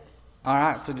 Yes. All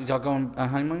right. So did y'all go on a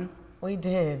honeymoon? We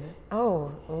did.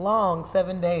 Oh, long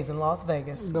 7 days in Las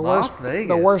Vegas. The worst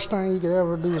thing you could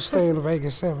ever do is stay in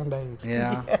Vegas 7 days.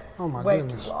 Yeah. Yes, oh my Too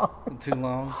goodness. long. Too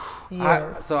long.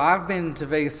 Yes. So I've been to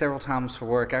Vegas several times for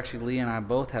work. Actually, Leah and I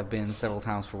both have been several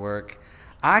times for work.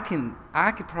 I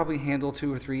could probably handle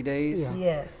 2 or 3 days.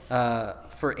 Yeah. Yes.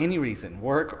 For any reason,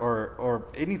 work or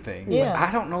anything. Yeah. But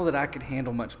I don't know that I could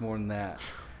handle much more than that.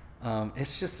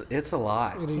 It's a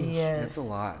lot. It is. Yes. It's a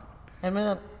lot. I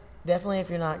mean, definitely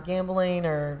if you're not gambling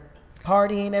or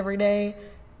partying every day,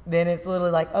 then it's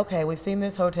literally like, okay, we've seen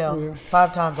this hotel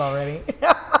 5 times already.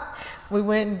 We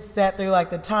went and sat through like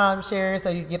the timeshare,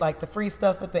 so you get like the free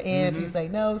stuff at the end if you say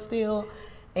no still.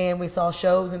 And we saw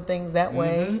shows and things that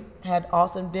way. Had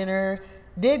awesome dinner.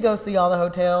 Did go see all the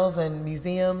hotels and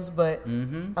museums, but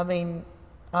I mean,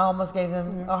 I almost gave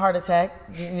him a heart attack.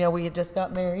 You know, we had just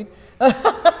got married.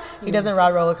 He doesn't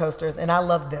ride roller coasters, and I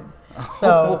loved them.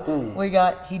 So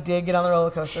he did get on the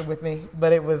roller coaster with me,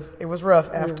 but it was rough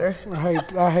after.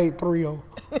 I hate thrill.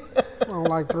 I don't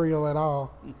like thrill at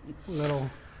all.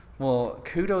 Well,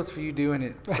 kudos for you doing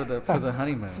it for the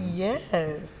honeymoon.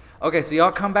 Yes. Okay, so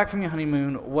y'all come back from your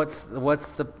honeymoon.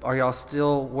 Are y'all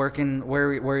still working? Where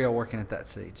are y'all working at that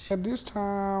stage? At this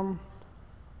time,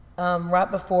 right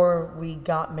before we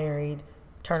got married,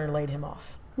 Turner laid him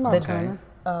off. No, Turner.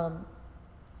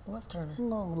 What's Turner?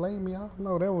 No, laid me off.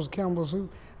 No, that was Campbell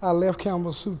Soup. I left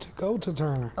Campbell Soup to go to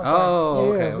Turner.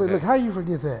 Oh, yeah, okay, so look, how you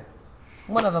forget that?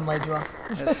 One of them laid you off.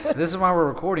 This is why we're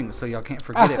recording, so y'all can't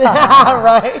forget it.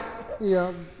 Right?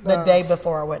 Yeah. The day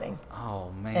before our wedding.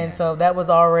 Oh, man. And so that was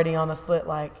already on the foot,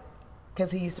 like, because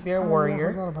he used to be a warrior.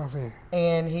 I forgot about that.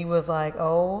 And he was like,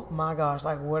 oh, my gosh,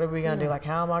 like, what are we going to do? Like,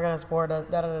 how am I going to support us?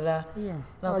 Da-da-da-da. Yeah. And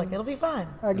I was like, it'll be fine.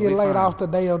 I get laid off the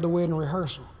day of the wedding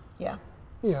rehearsal. Yeah.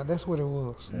 Yeah, that's what it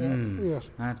was.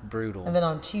 Yes. That's brutal. And then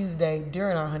on Tuesday,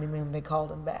 during our honeymoon, they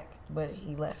called him back. But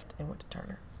he left and went to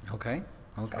Turner. Okay.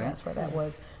 So that's where that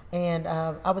was. And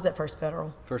I was at First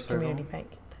Federal Community Bank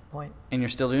at that point. And you're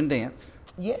still doing dance?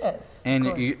 Yes. And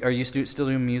are you still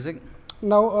doing music?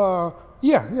 No,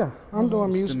 yeah. I'm doing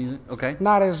music. Still music? Okay.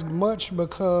 Not as much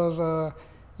because,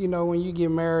 when you get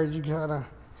married, you gotta...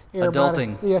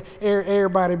 Adulting. Yeah,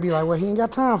 everybody be like, well, he ain't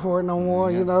got time for it no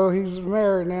more. Yeah. He's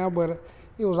married now, but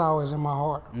it was always in my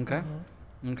heart. Okay.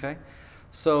 Okay.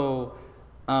 So,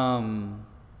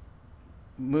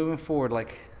 moving forward,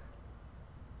 like,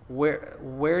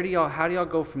 how do y'all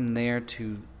go from there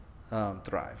to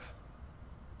Thrive?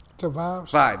 To Vibes?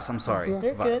 Vibes, I'm sorry. Yeah.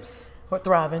 You're Vibes. good. We're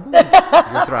thriving.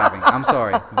 You're thriving. I'm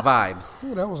sorry. Vibes.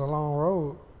 Ooh, that was a long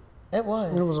road. It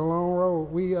was. It was a long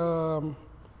road. We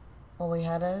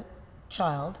had a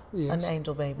child, an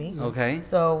angel baby. Okay.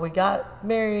 So we got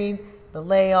married, the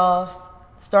layoffs,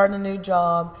 starting a new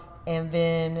job, and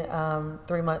then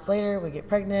 3 months later, we get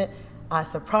pregnant. I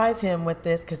surprise him with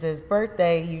this because his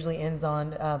birthday usually ends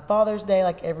on Father's Day,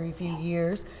 like every few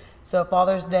years. So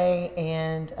Father's Day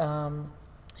and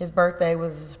his birthday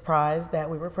was a surprise that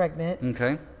we were pregnant.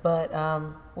 Okay. But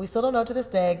we still don't know to this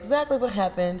day exactly what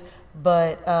happened.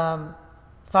 But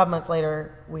 5 months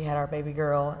later, we had our baby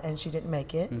girl, and she didn't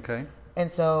make it. Okay. And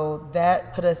so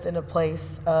that put us in a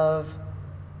place of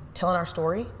telling our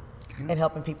story and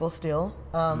helping people still.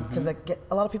 Because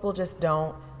a lot of people just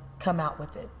don't come out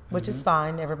with it, which is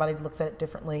fine. Everybody looks at it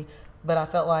differently. But I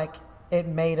felt like it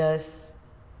made us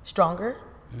stronger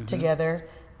together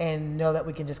and know that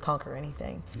we can just conquer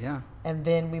anything. Yeah. And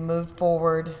then we moved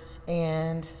forward,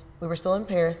 and we were still in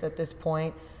Paris at this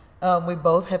point. We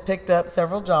both had picked up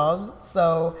several jobs.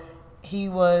 So he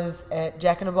was at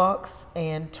Jack in the Box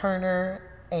and Turner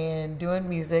and doing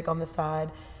music on the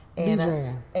side. And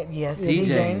DJing. Yes,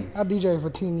 DJing. I DJed for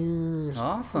 10 years.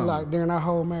 Awesome. Like during our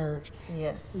whole marriage.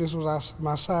 Yes. This was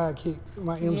my sidekick,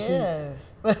 my MC.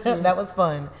 Yes. That was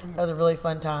fun. That was a really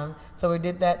fun time. So we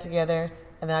did that together.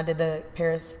 And then I did the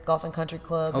Paris Golf and Country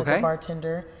Club as a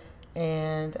bartender.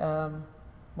 And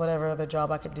whatever other job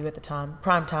I could do at the time.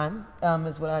 Prime time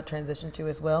is what I transitioned to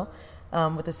as well.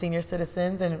 With the senior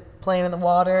citizens and playing in the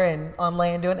water and on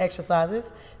land doing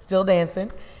exercises, still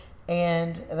dancing.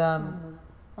 And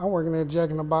I'm working at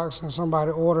Jack in the Box and somebody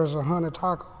orders 100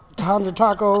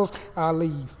 tacos, I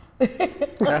leave.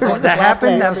 That's what that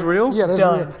happened? That was real? Yeah, that's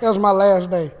real. That was my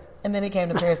last day. And then he came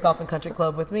to Paris Golf and Country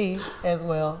Club with me as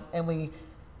well. And we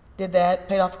did that,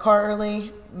 paid off the car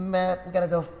early. We got to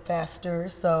go faster.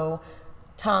 So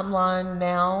timeline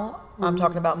now, I'm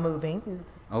talking about moving.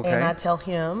 Okay. And I tell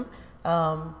him,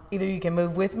 either you can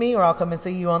move with me or I'll come and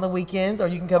see you on the weekends, or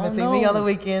you can come and see me on the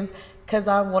weekends. Because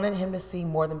I wanted him to see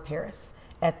more than Paris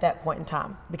at that point in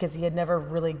time, because he had never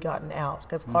really gotten out,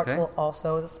 because Clarksville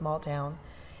also is a small town.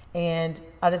 And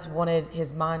I just wanted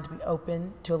his mind to be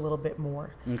open to a little bit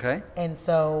more. Okay. And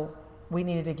so we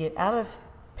needed to get out of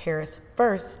Paris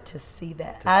first to see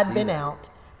that. I'd been out,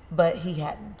 but he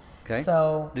hadn't. Okay.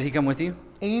 So did he come with you?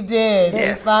 He did.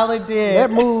 Yes. He finally did.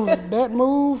 That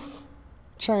move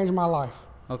changed my life.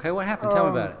 Okay, what happened? Tell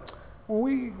me about it.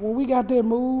 When we got that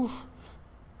move,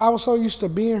 I was so used to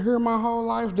being here my whole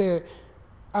life that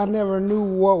I never knew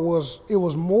it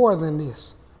was more than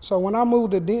this. So when I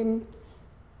moved to Denton,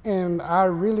 and I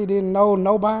really didn't know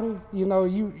nobody,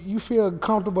 you feel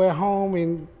comfortable at home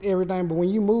and everything, but when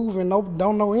you move and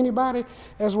don't know anybody,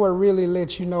 that's what really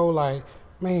lets you know, like,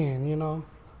 man,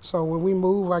 So when we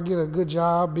move, I get a good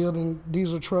job building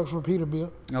diesel trucks for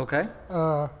Peterbilt. Okay.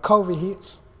 COVID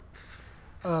hits.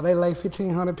 They lay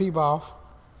 1,500 people off.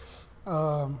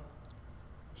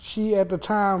 She at the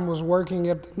time was working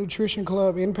at the Nutrition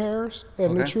Club in Paris at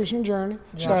Nutrition Journey.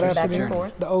 Shout out to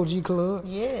them, the OG club.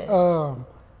 Yeah.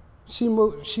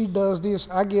 She does this.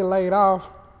 I get laid off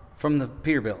from the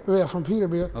Peterbilt. Yeah, from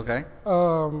Peterbilt. Okay.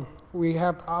 We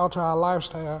have to alter our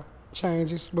lifestyle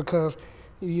changes because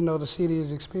the city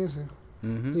is expensive.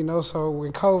 Mm-hmm. So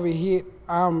when COVID hit,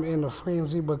 I'm in a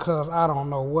frenzy because I don't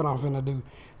know what I'm finna do.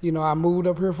 I moved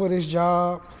up here for this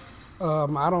job.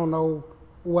 I don't know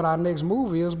what our next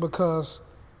move is because,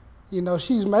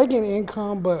 she's making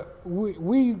income, but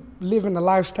we live in a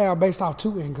lifestyle based off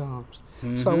 2 incomes.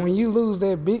 Mm-hmm. So when you lose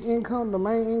that big income, the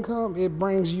main income, it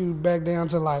brings you back down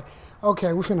to like,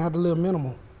 okay, we finna have to live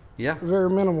minimal. Yeah. Very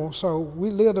minimal. So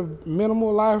we lived a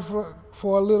minimal life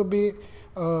for a little bit.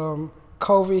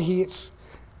 COVID hits.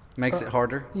 Makes it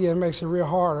harder? Yeah, it makes it real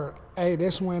harder. Hey,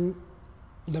 that's when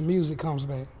the music comes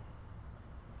back.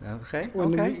 Okay.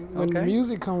 When the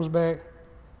music comes back,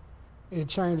 it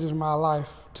changes my life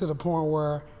to the point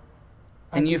where.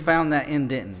 And you found that in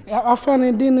Denton? I found it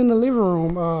in Denton in the living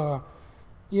room.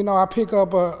 I pick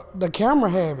up the camera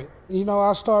habit.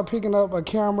 I started picking up a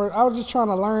camera. I was just trying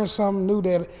to learn something new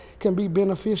that can be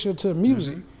beneficial to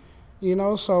music.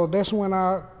 Mm-hmm. So that's when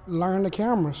I learned the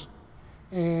cameras.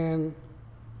 And,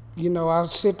 I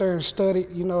sit there and study.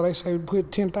 They say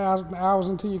put 10,000 hours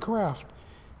into your craft.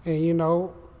 And,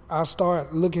 I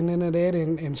started looking into that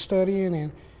and studying,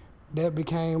 and that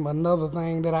became another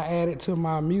thing that I added to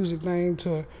my music thing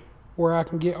to where I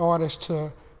can get artists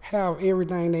to have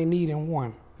everything they need in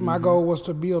one. My goal was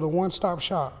to build a one-stop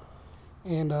shop.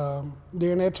 And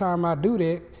during that time, I do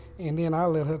that, and then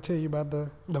I'll let her tell you about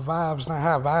the vibes and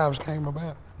how vibes came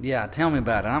about. Yeah, tell me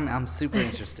about it. I'm super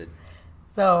interested.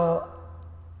 So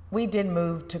we did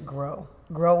move to grow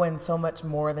in so much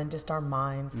more than just our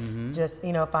minds, just,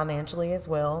 financially as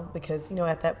well, because,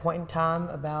 at that point in time,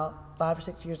 about 5 or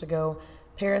 6 years ago,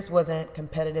 Paris wasn't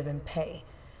competitive in pay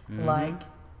like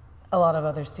a lot of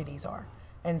other cities are.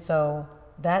 And so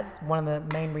that's one of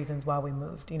the main reasons why we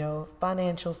moved,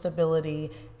 financial stability,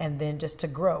 and then just to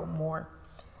grow more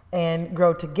and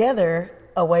grow together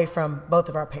away from both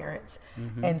of our parents.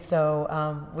 And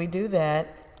so we do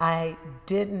that. I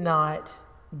did not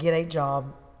get a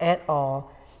job at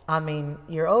all. I mean,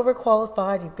 you're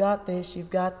overqualified, you've got this,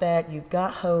 you've got that, you've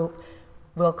got hope,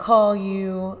 we'll call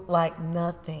you, like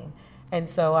nothing. And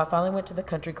so I finally went to the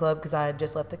country club because I had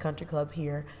just left the country club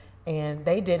here, and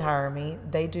they did hire me.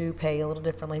 They do pay a little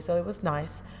differently, so it was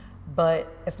nice,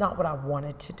 but it's not what I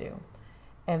wanted to do.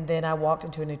 And then I walked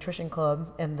into a nutrition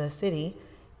club in the city,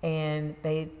 and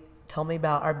they told me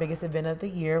about our biggest event of the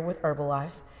year with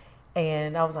Herbalife.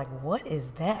 And I was like, what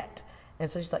is that? And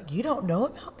so she's like, you don't know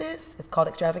about this? It's called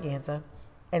Extravaganza.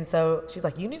 And so she's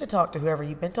like, you need to talk to whoever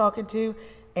you've been talking to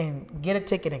and get a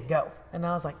ticket and go. And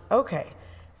I was like, okay.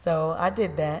 So I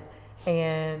did that.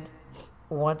 And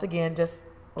once again, just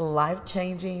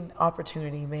life-changing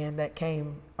opportunity, man, that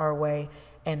came our way.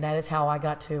 And that is how I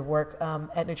got to work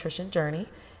at Nutrition Journey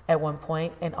at one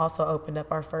point, and also opened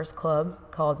up our first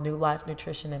club called New Life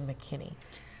Nutrition in McKinney.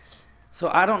 So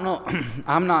I don't know,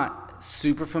 I'm not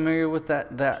super familiar with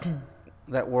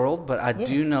that world, but I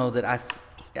do know that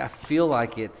I feel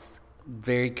like it's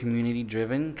very community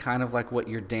driven, kind of like what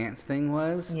your dance thing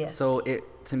was. Yes. So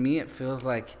to me it feels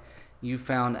like you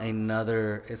found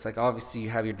another. It's like obviously you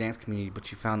have your dance community,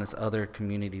 but you found this other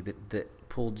community that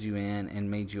pulled you in and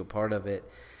made you a part of it,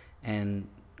 and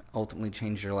ultimately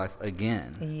changed your life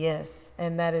again. Yes,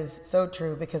 and that is so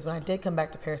true, because when I did come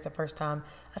back to Paris the first time,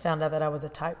 I found out that I was a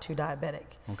type 2 diabetic.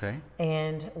 Okay.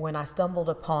 And when I stumbled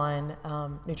upon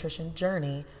Nutrition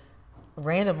Journey,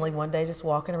 randomly one day just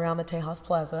walking around the Tejas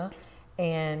Plaza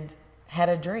and had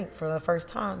a drink for the first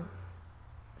time,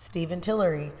 Stephen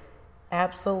Tillery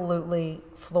absolutely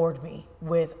floored me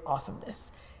with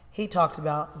awesomeness. He talked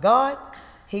about God.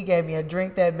 He gave me a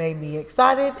drink that made me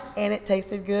excited, and it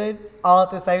tasted good all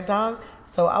at the same time.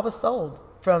 So I was sold.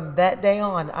 From that day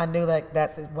on, I knew that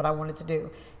that's what I wanted to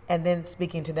do. And then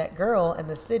speaking to that girl in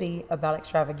the city about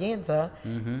Extravaganza,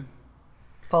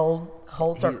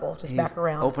 whole circle, just back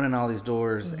around. Opening all these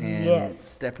doors and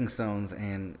stepping stones,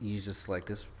 and you just like,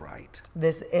 this is right.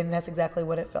 And that's exactly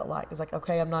what it felt like. It's like,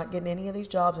 okay, I'm not getting any of these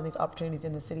jobs and these opportunities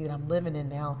in the city that I'm living in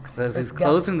now. Because it's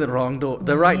closing the right doors.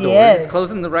 It's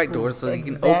closing the right doors so you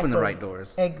can open the right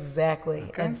doors. Exactly.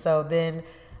 Okay. And so then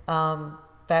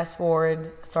fast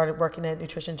forward, started working at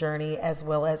Nutrition Journey, as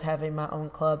well as having my own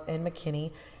club in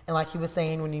McKinney. And like he was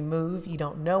saying, when you move, you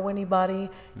don't know anybody.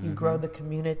 You grow the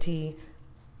community.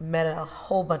 Met a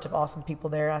whole bunch of awesome people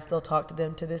there. I still talk to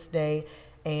them to this day.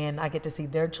 and I get to see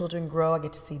their children grow. I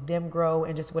get to see them grow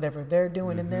and just whatever they're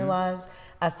doing in their lives.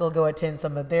 I still go attend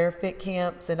some of their fit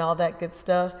camps and all that good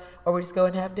stuff, or we just go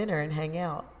and have dinner and hang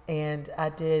out. And I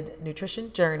did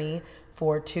Nutrition Journey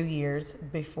for 2 years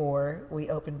before we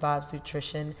opened Vibes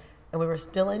Nutrition, and we were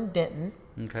still in Denton.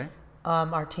 Okay.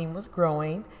 Our team was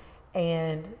growing,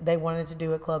 and they wanted to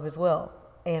do a club as well.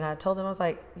 And I told them, I was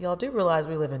like, y'all do realize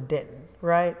we live in Denton,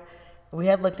 right? We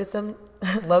had looked at some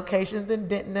locations in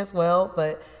Denton as well,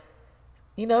 but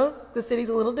you know, the city's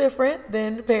a little different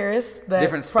than Paris. That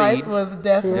different price speed. was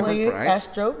definitely price.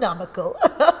 astronomical.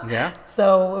 Yeah.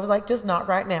 So it was like, just not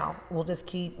right now. We'll just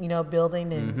keep, you know,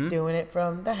 building and doing it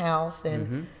from the house.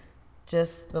 And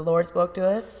just the Lord spoke to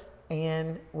us,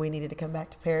 and we needed to come back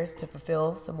to Paris to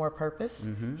fulfill some more purpose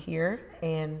here.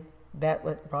 And that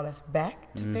what brought us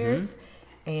back to Paris.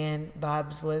 And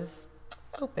Vibes was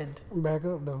opened. Back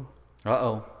up, though.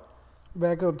 Uh-oh.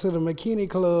 Back up to the McKinney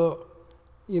Club.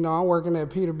 You know, I'm working at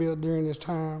Peterbilt during this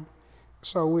time,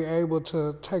 so we're able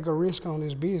to take a risk on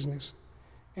this business.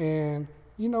 And,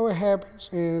 you know, it happens,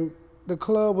 and the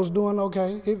club was doing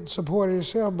okay. It supported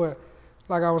itself, but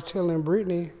like I was telling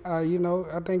Brittany, you know,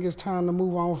 I think it's time to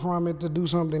move on from it to do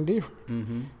something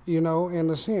different, you know, in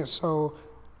a sense. So,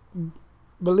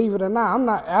 believe it or not, I'm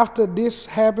not, after this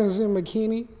happens in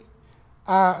McKinney,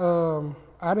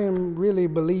 I didn't really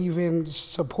believe in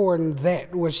supporting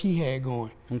that, what she had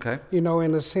going. Okay. You know,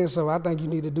 in the sense of, I think you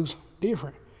need to do something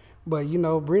different. But, you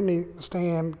know, Brittany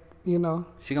staying, you know.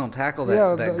 She going to tackle that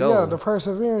goal. Yeah, the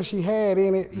perseverance she had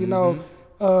in it, you know,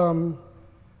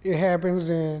 it happens,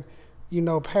 and, you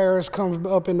know, Paris comes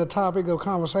up in the topic of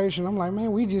conversation. I'm like,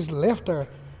 man, we just left her.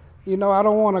 You know, I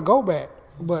don't want to go back.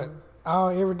 But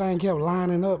everything kept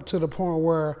lining up to the point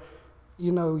where,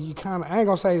 you know, you kind of, I ain't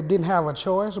gonna say didn't have a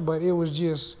choice, but it was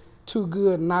just too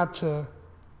good not to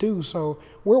do. So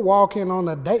we're walking on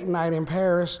a date night in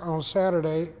Paris on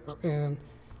Saturday, and,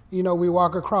 you know, we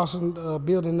walk across a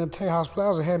building in Tejas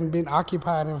Plaza, hadn't been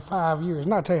occupied in 5 years.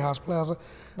 Not Tejas Plaza,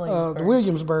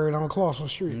 Williamsburg on Clarksville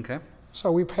Street. Okay.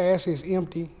 So we pass, it's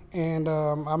empty, and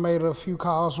I made a few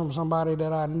calls from somebody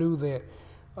that I knew that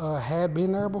had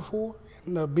been there before,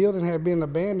 and the building had been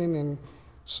abandoned, and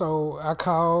so I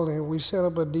called, and we set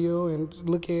up a deal and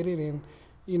look at it, and,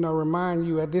 you know, remind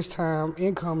you at this time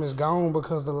income is gone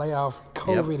because the layoff and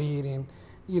COVID hit, and,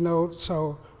 you know,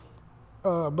 so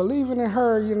believing in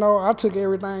her, you know, I took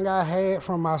everything I had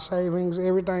from my savings,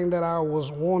 everything that I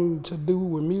was wanting to do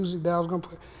with music that I was going to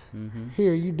put,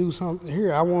 here, you do something,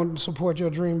 here, I want to support your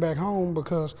dream back home,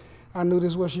 because I knew this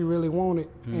is what she really wanted,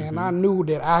 and I knew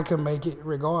that I could make it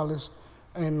regardless,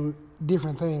 and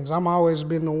different things. I'm always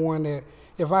been the one that,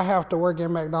 if I have to work at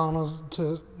McDonald's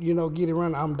to, you know, get it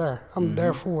running, I'm there. I'm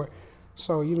there for it.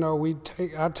 So, you know,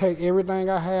 I take everything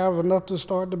I have, enough to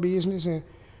start the business, and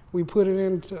we put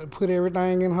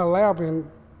everything in her lap, and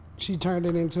she turned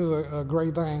it into a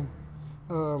great thing.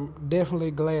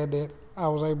 Definitely glad that I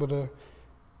was able to,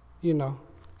 you know,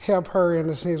 help her in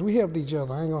the sense. We helped each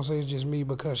other. I ain't gonna say it's just me,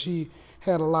 because she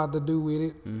had a lot to do with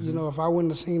it. You know, if I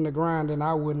wouldn't have seen the grind, then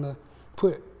I wouldn't have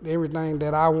put everything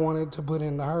that I wanted to put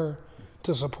into her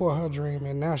to support her dream,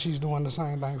 and now she's doing the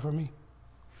same thing for me.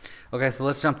 Okay, so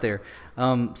let's jump there.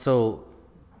 So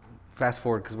fast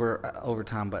forward, because we're over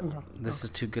time, but this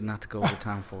is too good not to go over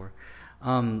time for.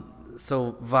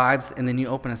 So Vibes, and then you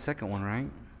open a second one, right?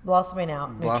 Blossoming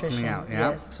Out Blossoming Out,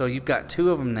 yeah. Yes. So you've got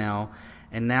two of them now,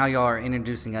 and now y'all are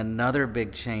introducing another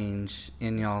big change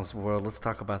in y'all's world. Let's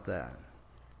talk about that.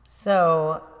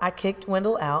 So I kicked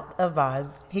Wendell out of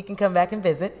Vibes. He can come back and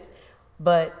visit,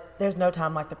 but there's no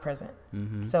time like the present.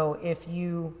 So if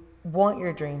you want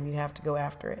your dream, you have to go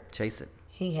after it. Chase it.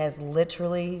 He has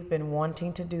literally been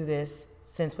wanting to do this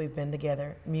since we've been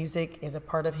together. Music is a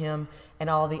part of him, and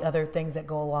all the other things that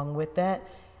go along with that.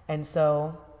 And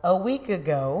so a week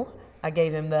ago, I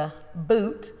gave him the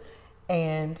boot,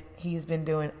 and he's been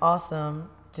doing awesome,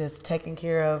 just taking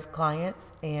care of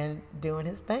clients and doing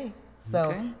his thing.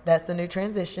 So that's the new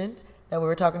transition that we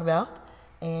were talking about,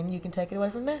 and you can take it away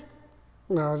from there.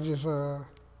 No, it's just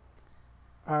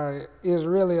it's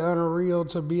really unreal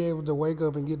to be able to wake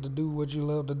up and get to do what you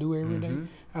love to do every day.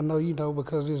 I know you know,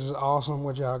 because this is awesome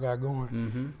what y'all got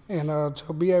going. And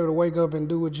to be able to wake up and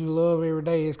do what you love every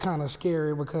day is kind of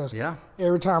scary, because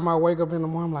every time I wake up in the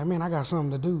morning, I'm like, man, I got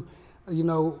something to do, you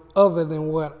know, other than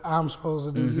what I'm supposed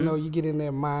to do. You know, you get in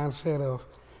that mindset of,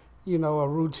 you know, a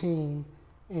routine.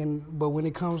 But when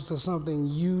it comes to something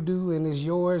you do and it's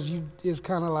yours, it's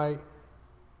kind of like,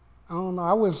 I don't know,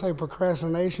 I wouldn't say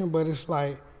procrastination, but it's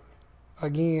like,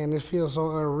 again, it feels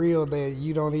so unreal that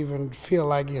you don't even feel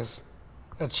like it's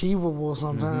achievable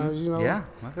sometimes, you know. Yeah,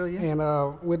 I feel you. And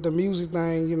with the music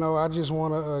thing, you know, I just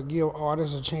want to give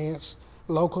artists a chance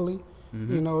locally,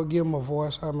 you know, give them a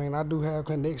voice. I mean, I do have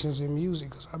connections in music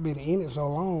because I've been in it so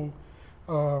long.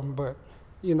 But,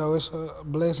 you know, it's a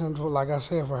blessing, for, like I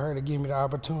said, for her to give me the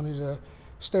opportunity to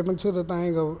step into the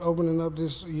thing of opening up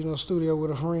this, you know, studio with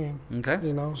a friend. Okay.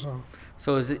 You know, so.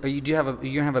 So is it? You have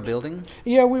a building?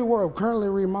 Yeah, we're currently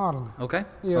remodeling. Okay.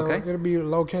 Yeah, okay. It'll be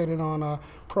located on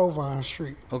Provine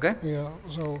Street. Okay. Yeah,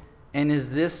 so. And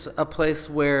is this a place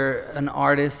where an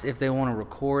artist, if they want to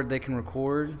record, they can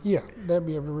record? Yeah, they'll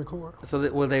be able to record.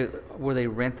 So will they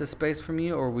rent the space from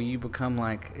you, or will you become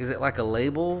like? Is it like a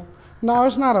label? No,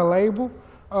 it's not a label.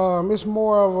 It's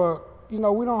more of a, you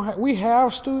know, we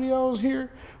have studios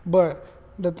here, but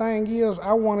the thing is,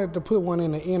 I wanted to put one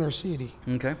in the inner city.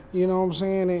 Okay. You know what I'm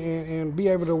saying, and be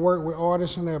able to work with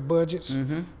artists and their budgets.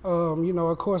 You know,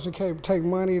 of course, it can take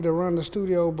money to run the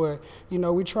studio, but you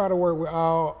know, we try to work with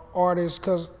all artists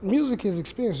because music is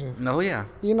expensive. Oh yeah.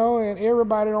 You know, and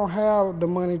everybody don't have the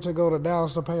money to go to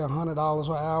Dallas to pay $100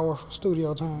 an hour for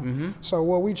studio time. So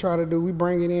what we try to do, we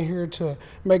bring it in here to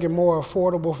make it more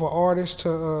affordable for artists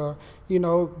to, you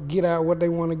know, get out what they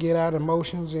want to get out,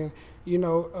 emotions, and you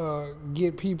know,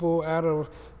 get people out of,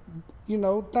 you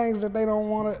know, things that they don't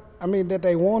want to. I mean, that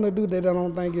they want to do that they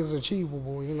don't think is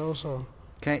achievable. You know, so.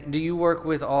 Okay. Do you work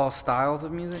with all styles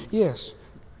of music? Yes.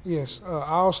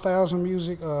 All styles of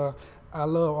music. I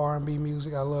love R&B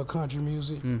music. I love country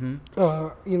music. You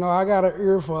know, I got an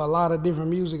ear for a lot of different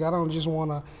music. I don't just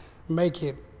want to make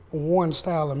it one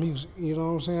style of music. You know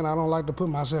what I'm saying? I don't like to put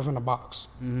myself in a box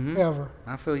ever.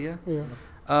 I feel you.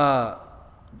 Yeah.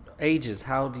 Ages?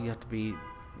 How do you have to be?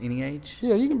 Any age?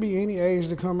 Yeah, you can be any age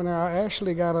to come in there. I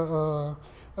actually got a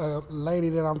lady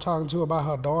that I'm talking to about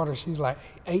her daughter. She's like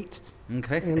 8.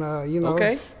 Okay. And you know.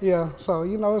 Okay. Yeah. So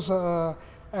you know, it's out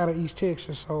of East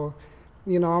Texas. So,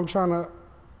 you know, I'm trying to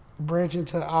branch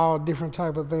into all different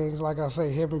type of things. Like I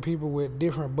say, helping people with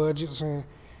different budgets and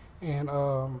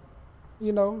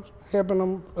you know, helping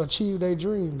them achieve their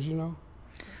dreams. You know.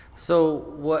 So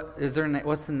what is there?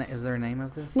 Is there a name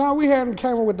of this? No, we hadn't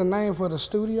came up with the name for the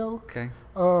studio. Okay.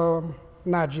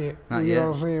 Not yet. Not you yet. know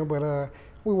what I'm saying? But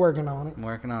we're working on it.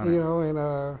 Working on it. You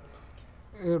know,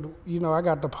 and you know, I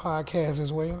got the podcast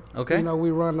as well. Okay. You know, we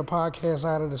run the podcast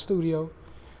out of the studio,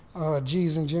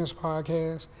 G's and Gents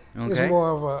podcast. Okay. It's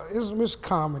more of it's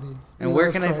comedy. And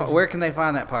where can they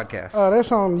find that podcast?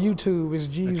 That's on YouTube. It's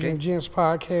G's and Gents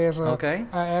podcast. Okay.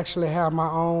 I actually have my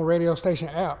own radio station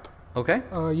app. Okay.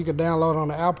 You can download on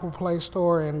the Apple Play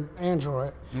Store and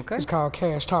Android. Okay. It's called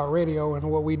Cash Talk Radio, and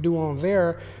what we do on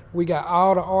there, we got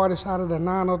all the artists out of the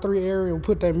 903 area and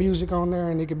put that music on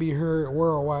there, and it can be heard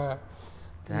worldwide.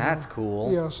 That's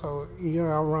cool. Yeah, so you know,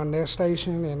 I run that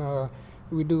station, and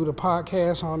we do the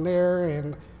podcast on there,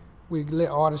 and we let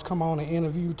artists come on and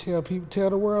interview, tell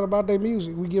the world about their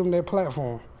music. We give them that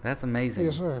platform. That's amazing.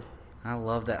 Yes, sir. I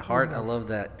love that heart. I love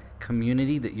that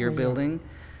community that you're building.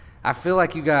 I feel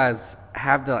like you guys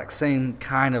have the same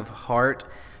kind of heart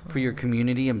for your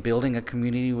community and building a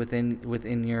community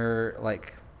within your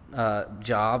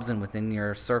jobs and within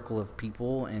your circle of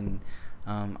people, and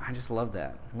I just love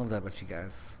that. I love that about you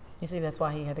guys. You see, that's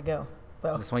why he had to go.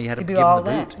 So that's why you had to do give him all the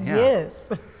that. boot. Yeah.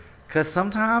 Yes. Because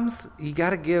sometimes you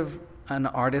got to give an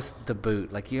artist the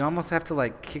boot. Like you almost have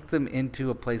to kick them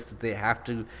into a place that they have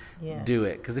to do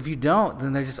it. Because if you don't,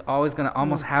 then they're just always going to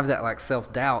almost have that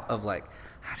self-doubt of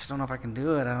I just don't know if I can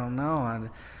do it. I don't know.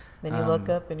 Then you look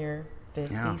up and you're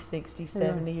 50, 60,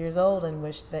 70 years old and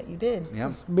wish that you did. Yeah.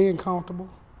 Just being comfortable.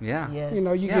 Yeah. Yes. You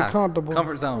know, you get comfortable.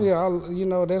 Comfort zone. Yeah, you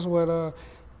know, that's what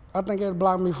I think it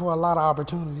blocked me for a lot of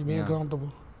opportunity, being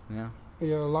comfortable. Yeah.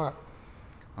 Yeah, a lot.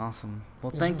 Awesome.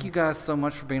 Well, thank you guys so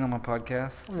much for being on my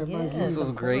podcast. Yeah, thank you. This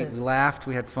was great. Course. We laughed.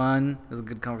 We had fun. It was a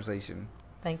good conversation.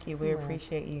 Thank you. We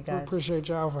appreciate you We guys. appreciate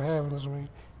y'all for having us, man.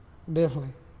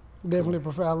 Definitely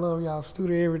prefer. I love y'all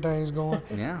studio. Everything's going.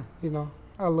 Yeah. You know,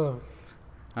 I love it.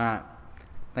 All right.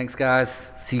 Thanks,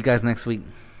 guys. See you guys next week.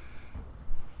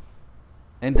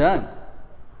 And done.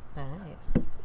 Nice.